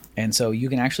 And so you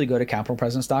can actually go to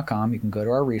capitalpresence.com. You can go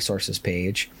to our resources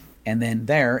page. And then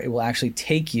there, it will actually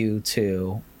take you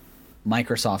to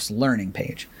Microsoft's learning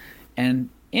page. And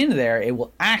in there, it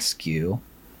will ask you,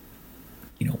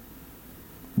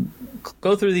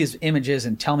 go through these images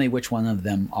and tell me which one of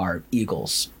them are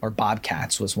eagles, or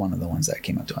bobcats was one of the ones that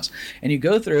came up to us. And you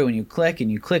go through and you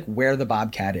click where the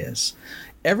bobcat is.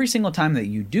 Every single time that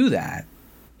you do that,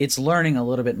 it's learning a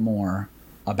little bit more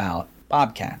about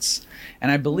bobcats.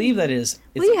 And I believe that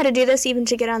we had to do this even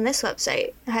to get on this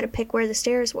website. I had to pick where the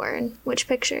stairs were and which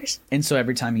pictures. And so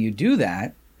every time you do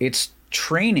that, it's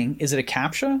training. Is it a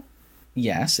CAPTCHA?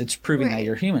 Yes, it's proving that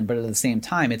you're human, but at the same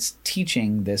time, it's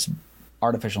teaching this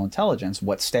artificial intelligence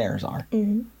what stairs are.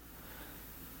 Mm-hmm.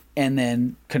 And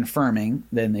then confirming,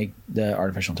 then the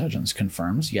artificial intelligence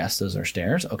confirms, yes, those are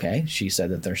stairs. Okay, she said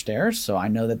that they're stairs, so I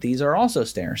know that these are also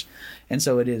stairs. And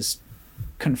so it is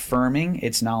confirming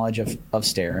its knowledge of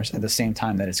stairs at the same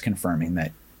time that it's confirming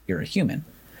that you're a human.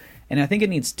 And I think it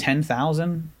needs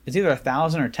 10,000, it's either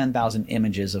 1,000 or 10,000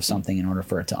 images of something in order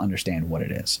for it to understand what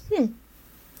it is.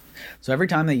 So every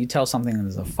time that you tell something that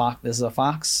this is a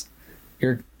fox,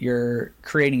 you're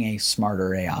creating a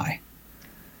smarter AI.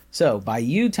 So by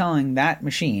you telling that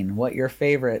machine what your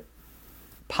favorite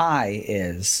pie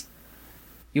is,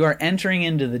 you are entering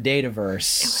into the dataverse,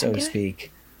 so to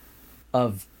speak,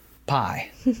 of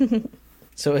pie.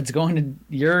 So it's going to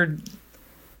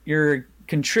you're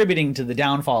contributing to the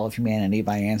downfall of humanity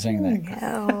by answering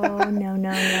that.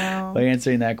 No. By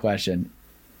answering that question.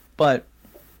 But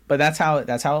that's how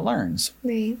it learns.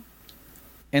 Right.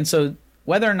 And so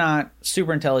whether or not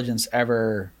superintelligence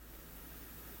ever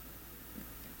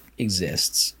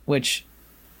exists, which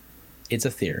it's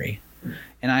a theory,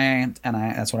 and I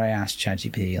that's what I asked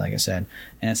ChatGPT, like I said,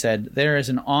 and it said there is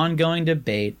an ongoing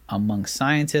debate among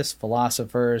scientists,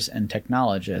 philosophers, and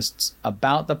technologists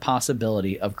about the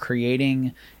possibility of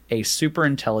creating a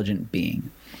superintelligent being,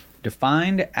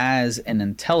 defined as an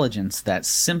intelligence that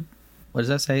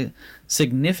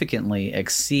significantly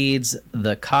exceeds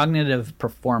the cognitive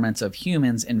performance of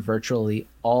humans in virtually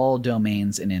all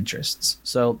domains and interests.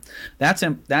 So that's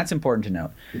important to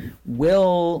note.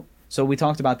 So we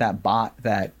talked about that bot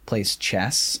that plays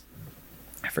chess.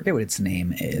 I forget what its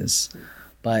name is,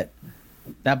 but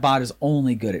that bot is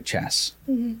only good at chess.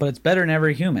 Mm-hmm. But it's better than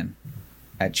every human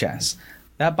at chess.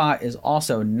 That bot is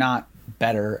also not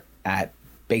better at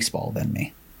baseball than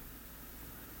me.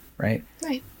 Right?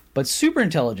 Right. But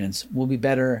superintelligence will be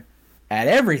better at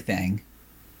everything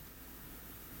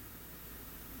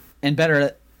and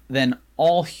better than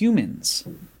all humans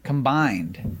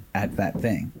combined at that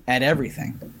thing, at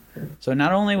everything. So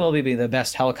not only will we be the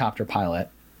best helicopter pilot,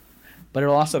 but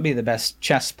it'll also be the best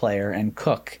chess player and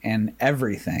cook and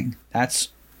everything. That's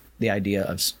the idea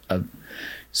of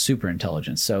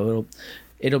superintelligence. So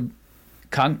it'll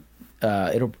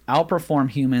outperform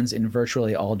humans in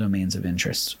virtually all domains of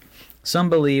interest. Some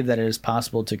believe that it is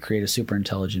possible to create a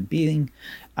superintelligent being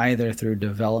either through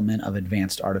development of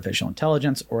advanced artificial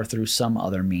intelligence or through some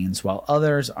other means, while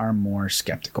others are more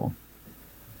skeptical.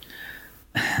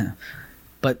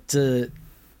 But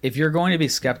if you're going to be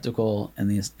skeptical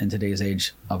in today's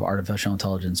age of artificial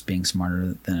intelligence being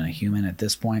smarter than a human at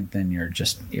this point, then you're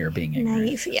being ignorant.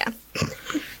 Naive, yeah.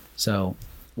 So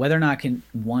whether or not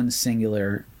one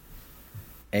singular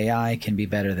AI can be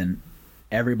better than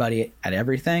everybody at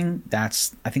everything, I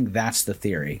think that's the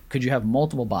theory. Could you have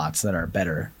multiple bots that are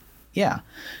better? Yeah.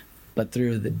 But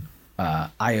through the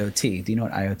IoT, do you know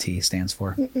what IoT stands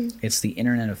for? Mm-mm. It's the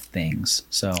Internet of Things.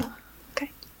 So okay.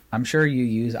 I'm sure you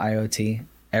use IoT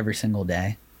every single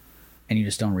day and you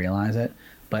just don't realize it.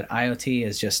 But IoT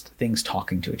is just things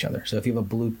talking to each other. So if you have a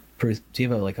Bluetooth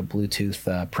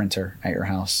printer at your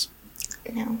house?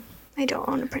 No, I don't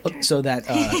own a printer. So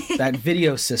that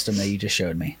video system that you just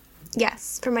showed me.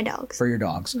 Yes, for my dogs. For your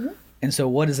dogs. Mm-hmm. And so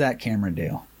what does that camera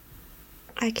do?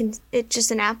 It's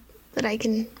just an app that I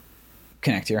can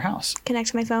connect to your house. Connect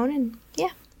to my phone and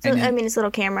yeah. So it's a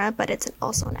little camera, but it's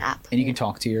also an app. And you can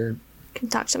talk to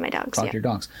my dogs. To your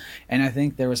dogs. And I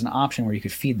think there was an option where you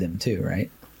could feed them too, right?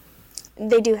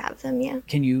 They do have them, yeah.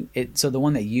 So the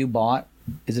one that you bought,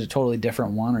 is it a totally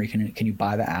different one, or can you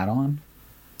buy the add-on?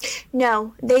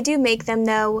 No, they do make them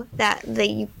though that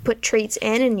you put treats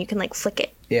in and you can like flick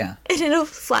it. Yeah. And it'll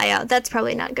fly out. That's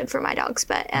probably not good for my dogs,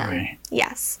 but right.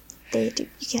 Yes, they do.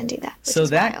 You can do that. So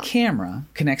that camera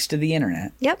connects to the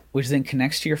internet. Yep. Which then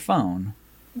connects to your phone,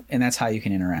 and that's how you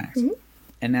can interact. Mm-hmm.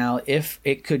 And now if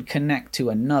it could connect to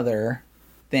another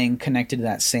thing connected to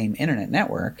that same internet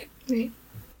network, right,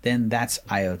 then that's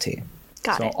IoT.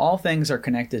 Got it. So all things are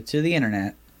connected to the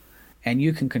internet, and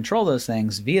you can control those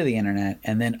things via the internet,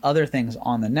 and then other things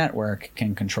on the network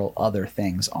can control other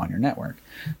things on your network.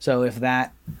 So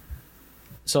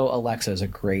Alexa is a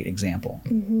great example.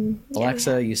 Mm-hmm.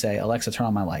 Alexa, you say, Alexa, turn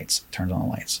on my lights. Turns on the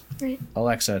lights. Right.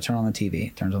 Alexa, turn on the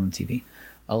TV. Turns on the TV.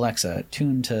 Alexa,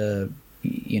 tune to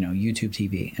YouTube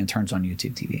TV, and turns on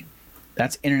YouTube TV.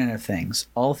 That's Internet of Things.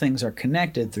 All things are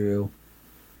connected through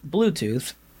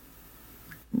Bluetooth,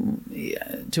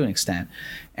 to an extent,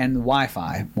 and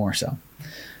Wi-Fi more so.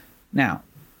 Now,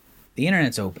 the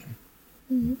internet's open.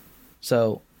 Mm-hmm.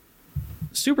 So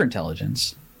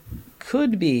superintelligence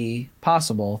could be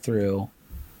possible through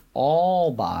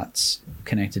all bots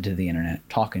connected to the internet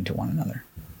talking to one another.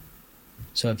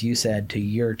 So if you said to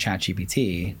your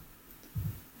ChatGPT,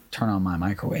 turn on my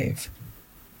microwave,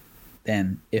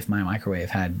 then if my microwave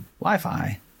had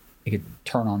Wi-Fi, it could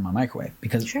turn on my microwave,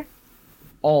 because sure,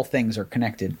 all things are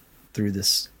connected through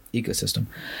this ecosystem,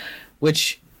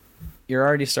 which you're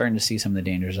already starting to see some of the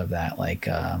dangers of that. Like,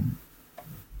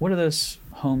 what are those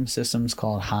home systems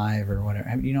called? Hive or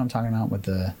whatever. You know what I'm talking about with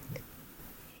the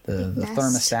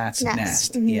thermostats?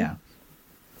 Nest. Mm-hmm. Yeah.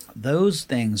 Those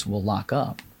things will lock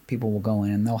up. People will go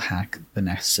in, they'll hack the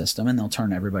Nest system, and they'll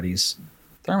turn everybody's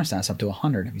thermostats up to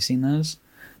 100. Have you seen those?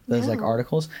 Those like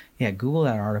articles? Yeah, Google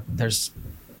that article. There's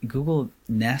Google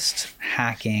Nest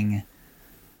hacking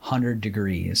 100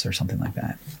 degrees or something like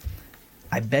that.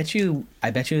 I bet you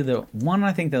the one,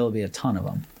 I think there'll be a ton of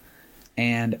them.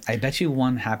 And I bet you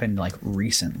one happened like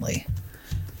recently.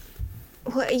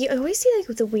 Well, you always see like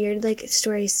with the weird like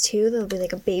stories too. There'll be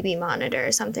like a baby monitor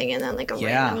or something, and then like a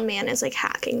random man is like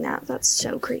hacking that. That's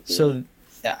so creepy. So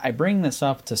I bring this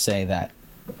up to say that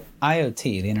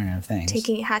IoT, the Internet of Things,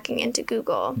 hacking into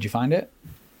Google. Did you find it?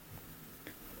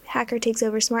 Hacker takes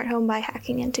over smart home by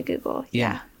hacking into Google.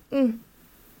 Yeah.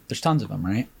 There's tons of them,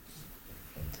 right?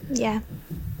 Yeah.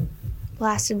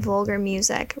 Blasted vulgar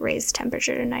music, raised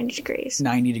temperature to 90 degrees.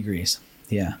 90 degrees.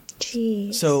 Yeah.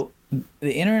 Jeez. So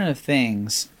the Internet of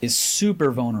Things is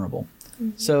super vulnerable.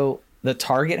 So the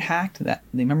Target hacked that.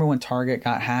 Remember when Target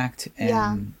got hacked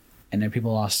and then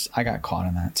people lost? I got caught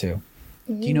in that too.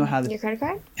 Do you know how your credit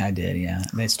card? I did, yeah.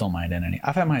 They stole my identity.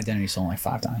 I've had my identity stolen like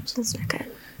 5 times. That's not good.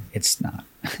 It's not.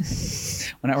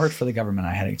 When I worked for the government,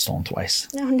 I had it stolen twice.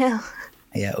 Oh no.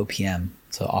 Yeah, OPM.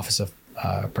 So Office of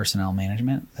Personnel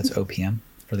Management. That's OPM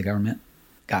for the government.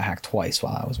 Got hacked twice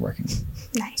while I was working.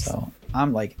 Nice. So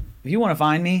I'm like, if you want to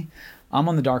find me, I'm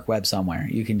on the dark web somewhere.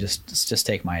 You can just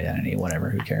take my identity, whatever.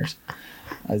 Who cares?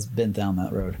 I've been down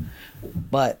that road.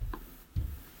 But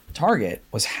Target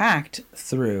was hacked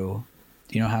through.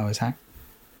 Do you know how it was hacked?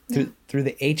 Through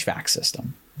the HVAC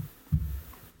system.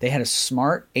 They had a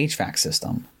smart HVAC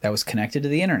system that was connected to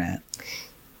the internet,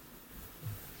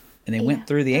 and they went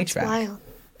through the HVAC. Wild.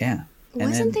 Yeah.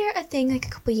 Wasn't there a thing like a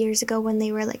couple years ago when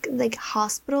they were like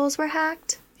hospitals were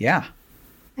hacked? Yeah.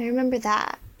 I remember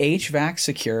that. HVAC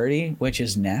security, which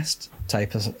is Nest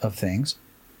type of things.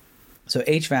 So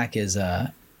HVAC is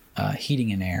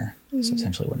heating and air. That's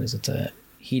essentially what it is. It's a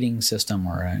heating system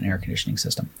or an air conditioning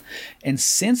system. And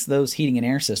since those heating and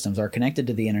air systems are connected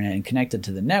to the internet and connected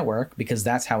to the network, because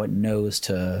that's how it knows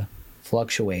to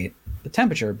fluctuate the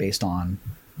temperature based on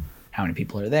how many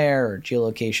people are there or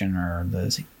geolocation or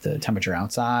the temperature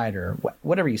outside or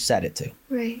whatever you set it to.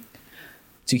 Right.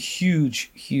 It's a huge,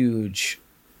 huge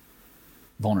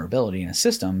vulnerability in a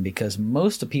system because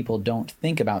most of people don't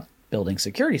think about building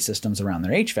security systems around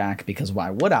their HVAC because why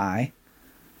would I?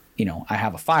 I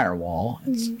have a firewall,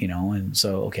 and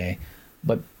so, okay.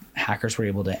 But hackers were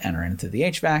able to enter into the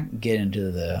HVAC, get into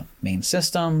the main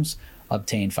systems,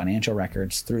 obtain financial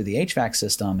records through the HVAC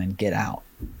system, and get out.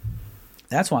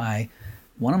 That's why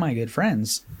one of my good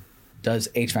friends does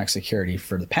HVAC security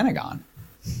for the Pentagon.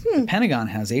 The Pentagon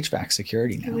has HVAC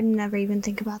security now. I would never even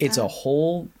think about that. It's a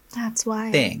whole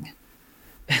thing.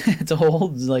 It's a whole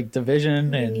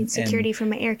division. I need security from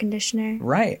my air conditioner.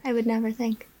 Right. I would never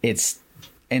think.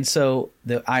 And so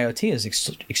the IoT is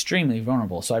extremely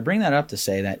vulnerable. So I bring that up to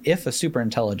say that if a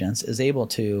superintelligence is able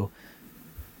to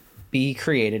be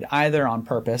created either on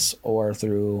purpose or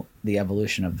through the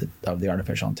evolution of the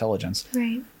artificial intelligence,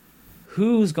 right?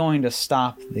 Who's going to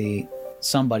stop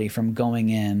somebody from going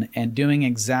in and doing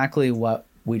exactly what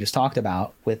we just talked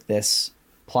about with this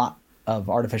plot of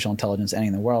artificial intelligence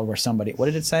ending the world, where somebody, what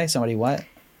did it say? Somebody what?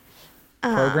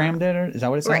 Programmed it, or is that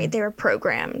what it said? Right, they were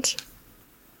programmed.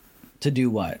 To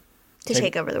do what? To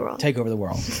take over the world. Take over the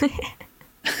world.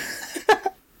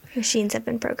 Machines have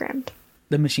been programmed.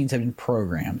 The machines have been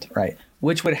programmed, right?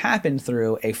 Which would happen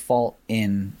through a fault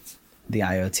in the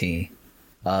IoT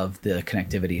of the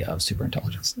connectivity of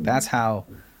superintelligence. That's how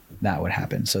that would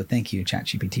happen. So thank you,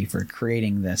 ChatGPT, for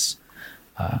creating this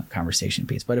conversation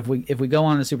piece. But if we go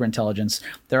on to superintelligence,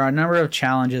 there are a number of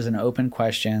challenges and open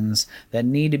questions that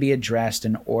need to be addressed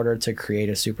in order to create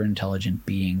a superintelligent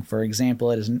being. For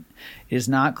example, it is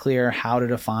not clear how to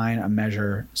define or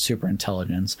measure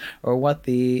superintelligence or what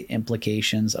the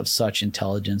implications of such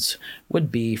intelligence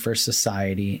would be for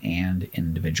society and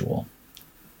individual.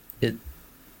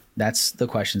 That's the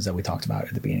questions that we talked about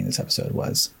at the beginning of this episode.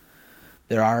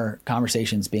 There are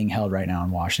conversations being held right now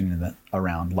in Washington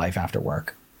around life after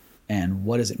work. And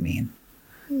what does it mean?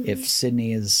 If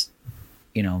Sydney is,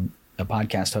 a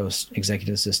podcast host,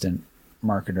 executive assistant,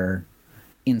 marketer,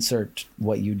 insert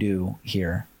what you do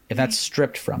here, if that's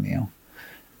stripped from you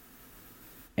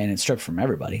and it's stripped from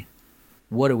everybody,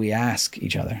 what do we ask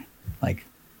each other? Like,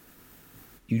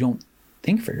 you don't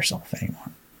think for yourself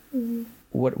anymore.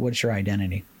 What's your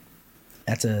identity?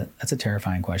 That's a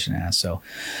terrifying question to ask.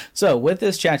 So with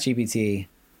this ChatGPT,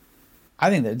 I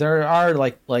think that there are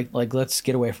like let's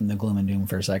get away from the gloom and doom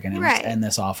for a second and let's end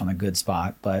this off on a good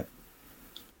spot. But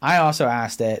I also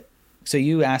asked it. So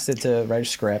you asked it to write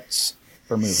scripts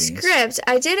for movies.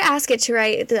 I did ask it to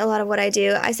write a lot of what I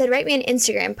do. I said, write me an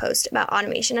Instagram post about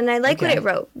automation. And I like what it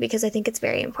wrote because I think it's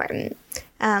very important.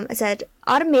 I said,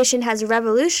 automation has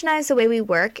revolutionized the way we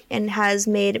work and has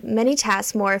made many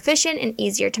tasks more efficient and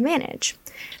easier to manage.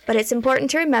 But it's important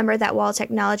to remember that while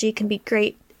technology can be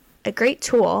a great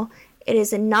tool, it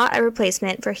is not a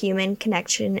replacement for human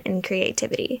connection and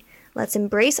creativity. Let's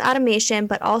embrace automation,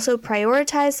 but also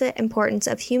prioritize the importance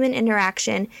of human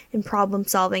interaction and problem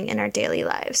solving in our daily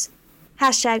lives.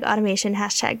 Hashtag automation,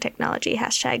 hashtag technology,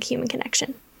 hashtag human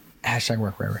connection. Hashtag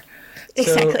work forever.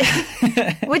 Exactly.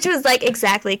 So, which was like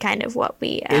exactly kind of what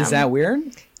we... is that weird?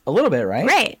 A little bit, right?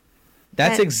 Right.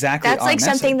 That's exactly That's our like message.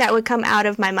 something that would come out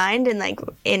of my mind and like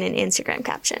in an Instagram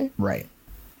caption. Right.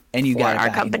 And you for got our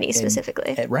company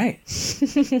specifically. Right.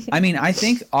 I mean, I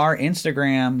think our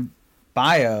Instagram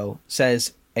bio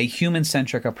says a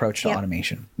human-centric approach to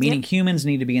automation, meaning humans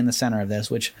need to be in the center of this,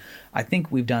 which I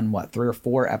think we've done, 3 or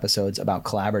 4 episodes about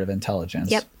collaborative intelligence.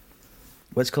 Yep.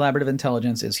 What's collaborative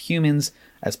intelligence is humans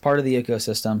as part of the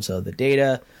ecosystem. So the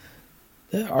data,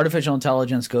 the artificial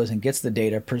intelligence goes and gets the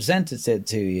data, presents it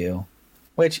to you,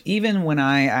 which even when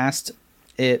I asked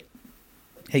it,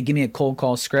 hey, give me a cold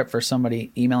call script for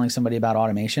somebody emailing somebody about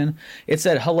automation, it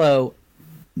said, hello,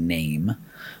 name.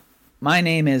 My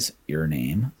name is your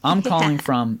name. I'm calling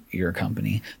from your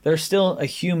company. There's still a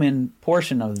human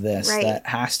portion of this that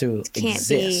has to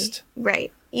exist.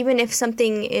 Right. Even if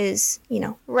something is,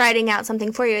 writing out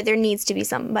something for you, there needs to be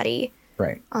somebody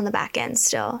on the back end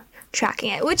still tracking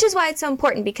it, which is why it's so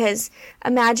important, because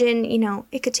imagine,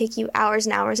 it could take you hours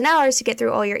and hours and hours to get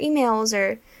through all your emails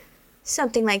or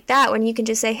something like that, when you can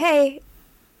just say, hey,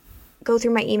 go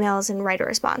through my emails and write a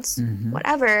response.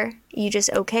 Whatever, you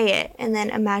just okay it, and then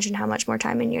imagine how much more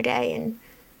time in your day and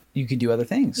you could do other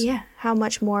things. Yeah, how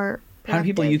much more how many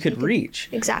people you could reach.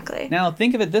 Exactly. Now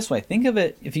think of it this way. Think of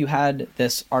it if you had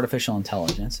this artificial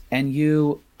intelligence and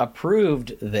you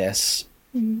approved this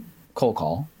cold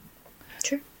call.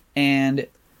 Sure. And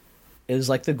it was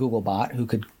like the Google bot who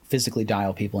could physically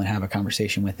dial people and have a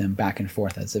conversation with them back and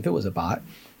forth as if it was a bot.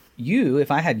 If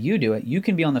I had you do it, you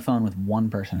can be on the phone with one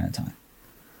person at a time.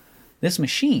 This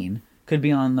machine could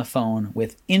be on the phone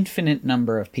with infinite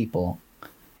number of people,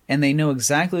 and they know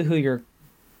exactly who your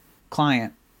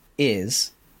client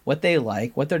is, what they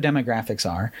like, what their demographics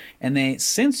are, and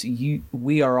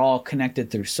we are all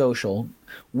connected through social,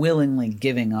 willingly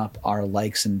giving up our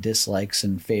likes and dislikes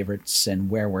and favorites and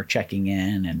where we're checking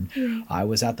in, and I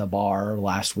was at the bar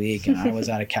last week and I was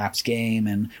at a Caps game,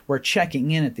 and we're checking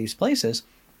in at these places.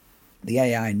 The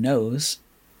AI knows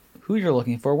who you're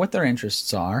looking for, what their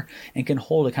interests are, and can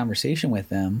hold a conversation with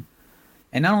them.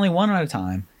 And not only one at a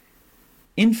time,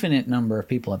 infinite number of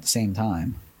people at the same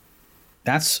time.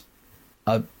 That's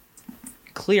a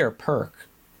clear perk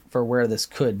for where this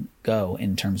could go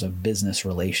in terms of business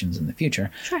relations in the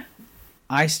future. Sure.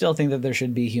 I still think that there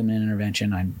should be human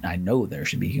intervention. I know there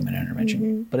should be human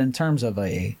intervention. But in terms of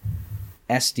a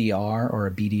SDR or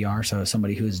a BDR, so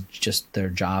somebody who's just their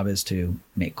job is to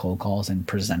make cold calls and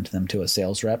present them to a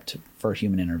sales rep for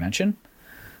human intervention,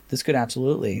 this could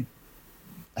absolutely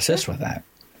assist with that.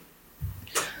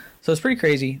 So it's pretty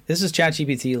crazy. This is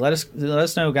ChatGPT. Let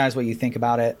us know, guys, what you think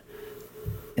about it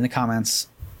in the comments.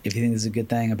 If you think this is a good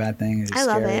thing, a bad thing. I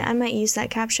love it. I might use that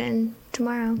caption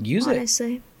tomorrow. Use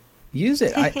it. Use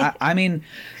it. I mean,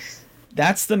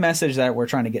 that's the message that we're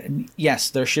trying to get.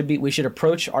 Yes, we should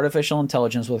approach artificial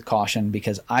intelligence with caution,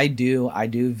 because I do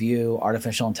view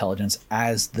artificial intelligence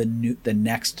as the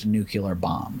next nuclear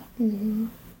bomb.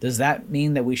 Does that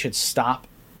mean that we should stop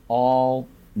all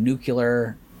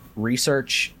nuclear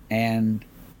research? And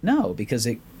no, because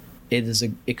it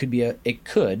could be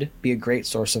a great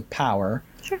source of power.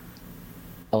 Sure.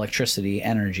 Electricity,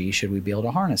 energy, should we be able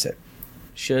to harness it?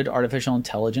 Should artificial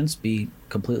intelligence be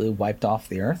completely wiped off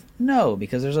the earth? No,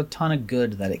 because there's a ton of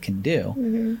good that it can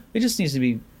do. We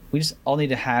just all need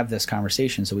to have this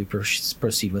conversation so we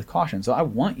proceed with caution. So I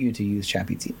want you to use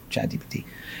ChatGPT,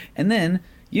 and then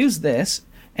use this,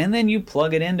 and then you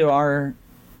plug it into our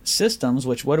systems,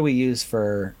 what do we use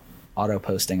for auto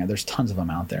posting? There's tons of them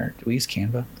out there. Do we use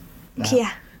Canva?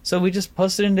 Yeah. So we just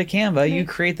post it into Canva. You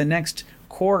create the next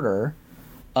quarter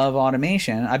of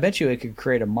automation. I bet you it could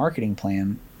create a marketing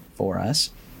plan for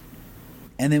us.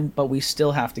 But we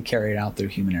still have to carry it out through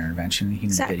human intervention,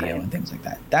 human video, and things like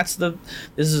that.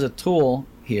 This is a tool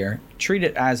here. Treat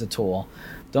it as a tool.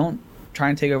 Don't try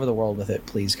and take over the world with it,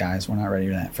 please, guys. We're not ready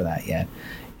for that yet.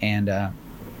 And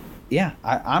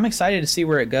I'm excited to see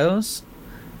where it goes.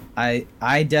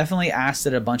 I definitely asked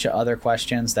it a bunch of other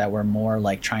questions that were more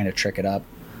like trying to trick it up.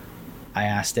 I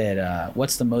asked it,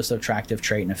 what's the most attractive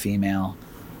trait in a female?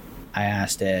 I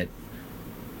asked it,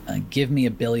 give me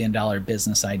 $1 billion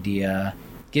business idea.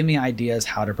 Give me ideas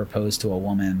how to propose to a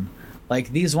woman.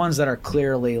 Like these ones that are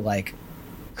clearly like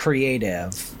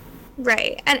creative.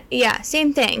 Right. And yeah,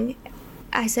 same thing.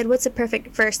 I said, what's a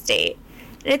perfect first date?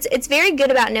 It's very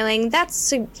good about knowing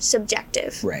that's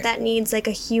subjective. Right. That needs like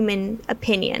a human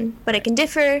opinion, but it can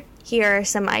differ. Here are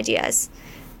some ideas.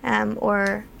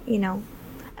 Or you know,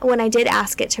 when I did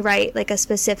ask it to write like a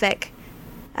specific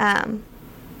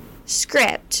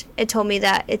script, it told me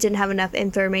that it didn't have enough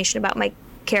information about my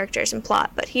characters and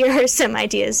plot. But here are some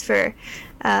ideas for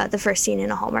the first scene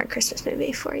in a Hallmark Christmas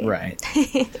movie for you. Right.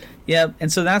 Yeah,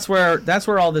 and so that's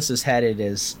where all this is headed.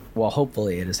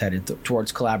 Hopefully it is headed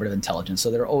towards collaborative intelligence. So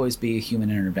there will always be a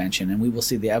human intervention, and we will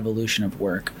see the evolution of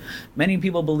work. Many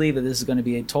people believe that this is going to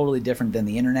be totally different than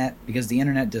the internet, because the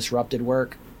internet disrupted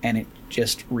work and it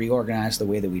just reorganized the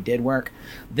way that we did work.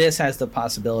 This has the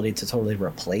possibility to totally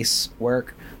replace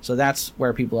work. So that's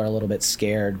where people are a little bit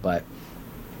scared. But,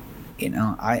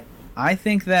 I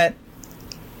think that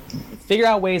figure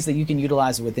out ways that you can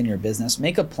utilize it within your business.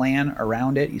 Make a plan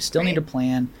around it. You still need to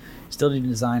plan. You still need to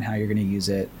design how you're going to use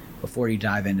it before you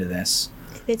dive into this.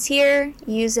 If it's here,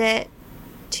 use it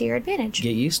to your advantage.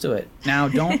 Get used to it. Now,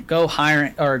 don't go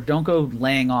hiring or don't go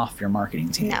laying off your marketing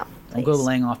team. No. Don't go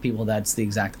laying off people. That's the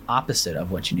exact opposite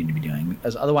of what you need to be doing,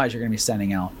 because otherwise you're going to be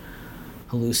sending out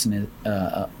hallucinations.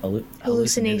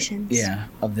 Yeah,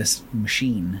 of this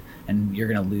machine, and you're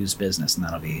going to lose business, and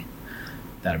that'll be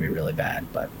really bad.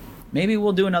 But maybe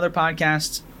we'll do another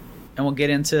podcast, and we'll get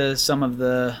into some of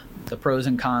the pros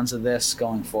and cons of this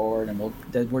going forward, and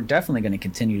we're definitely going to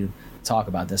continue to talk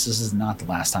about this. This is not the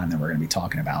last time that we're going to be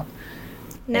talking about.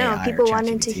 No, AI people or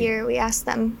wanted to ChatGPT. hear. We asked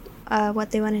them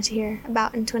what they wanted to hear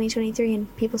about in 2023,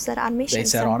 and people said automation. They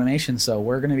said automation, so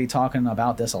we're going to be talking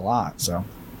about this a lot. So,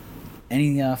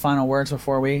 any final words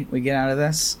before we get out of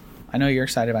this? I know you're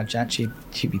excited about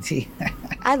ChatGPT.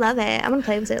 I love it. I'm going to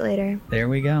play with it later. There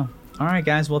we go. All right,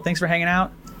 guys. Well, thanks for hanging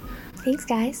out. Thanks,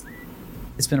 guys.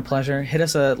 It's been a pleasure. Hit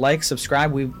us a like,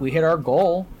 subscribe. We hit our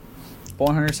goal,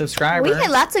 400 subscribers. We hit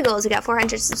lots of goals. We got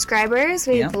 400 subscribers.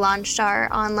 We've Yep. launched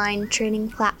our online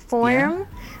training platform,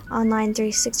 Online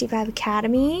 365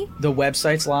 Academy. The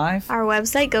website's live. Our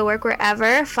website, Go Work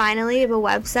Wherever. Finally, we have a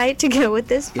website to go with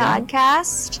this Yeah.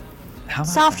 podcast. How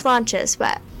about Soft that? launches,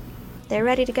 but they're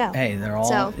ready to go. Hey, they're all.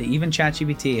 So- Even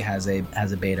ChatGPT has a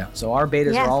beta. So our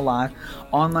betas Yeah. are all live.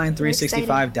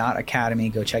 Online365.academy.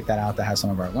 Go check that out. That has some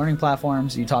of our learning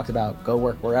platforms. You talked about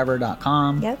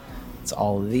goworkwherever.com. Yep. It's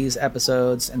all of these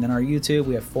episodes, and then our YouTube.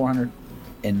 We have 400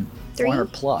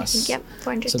 plus Yep,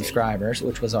 403. subscribers,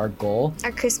 which was our goal.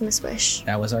 Our Christmas wish.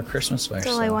 That was our Christmas wish.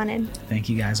 That's all I so wanted. Thank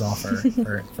you guys all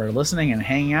for listening and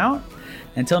hanging out.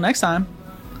 Until next time,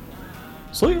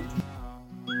 see you.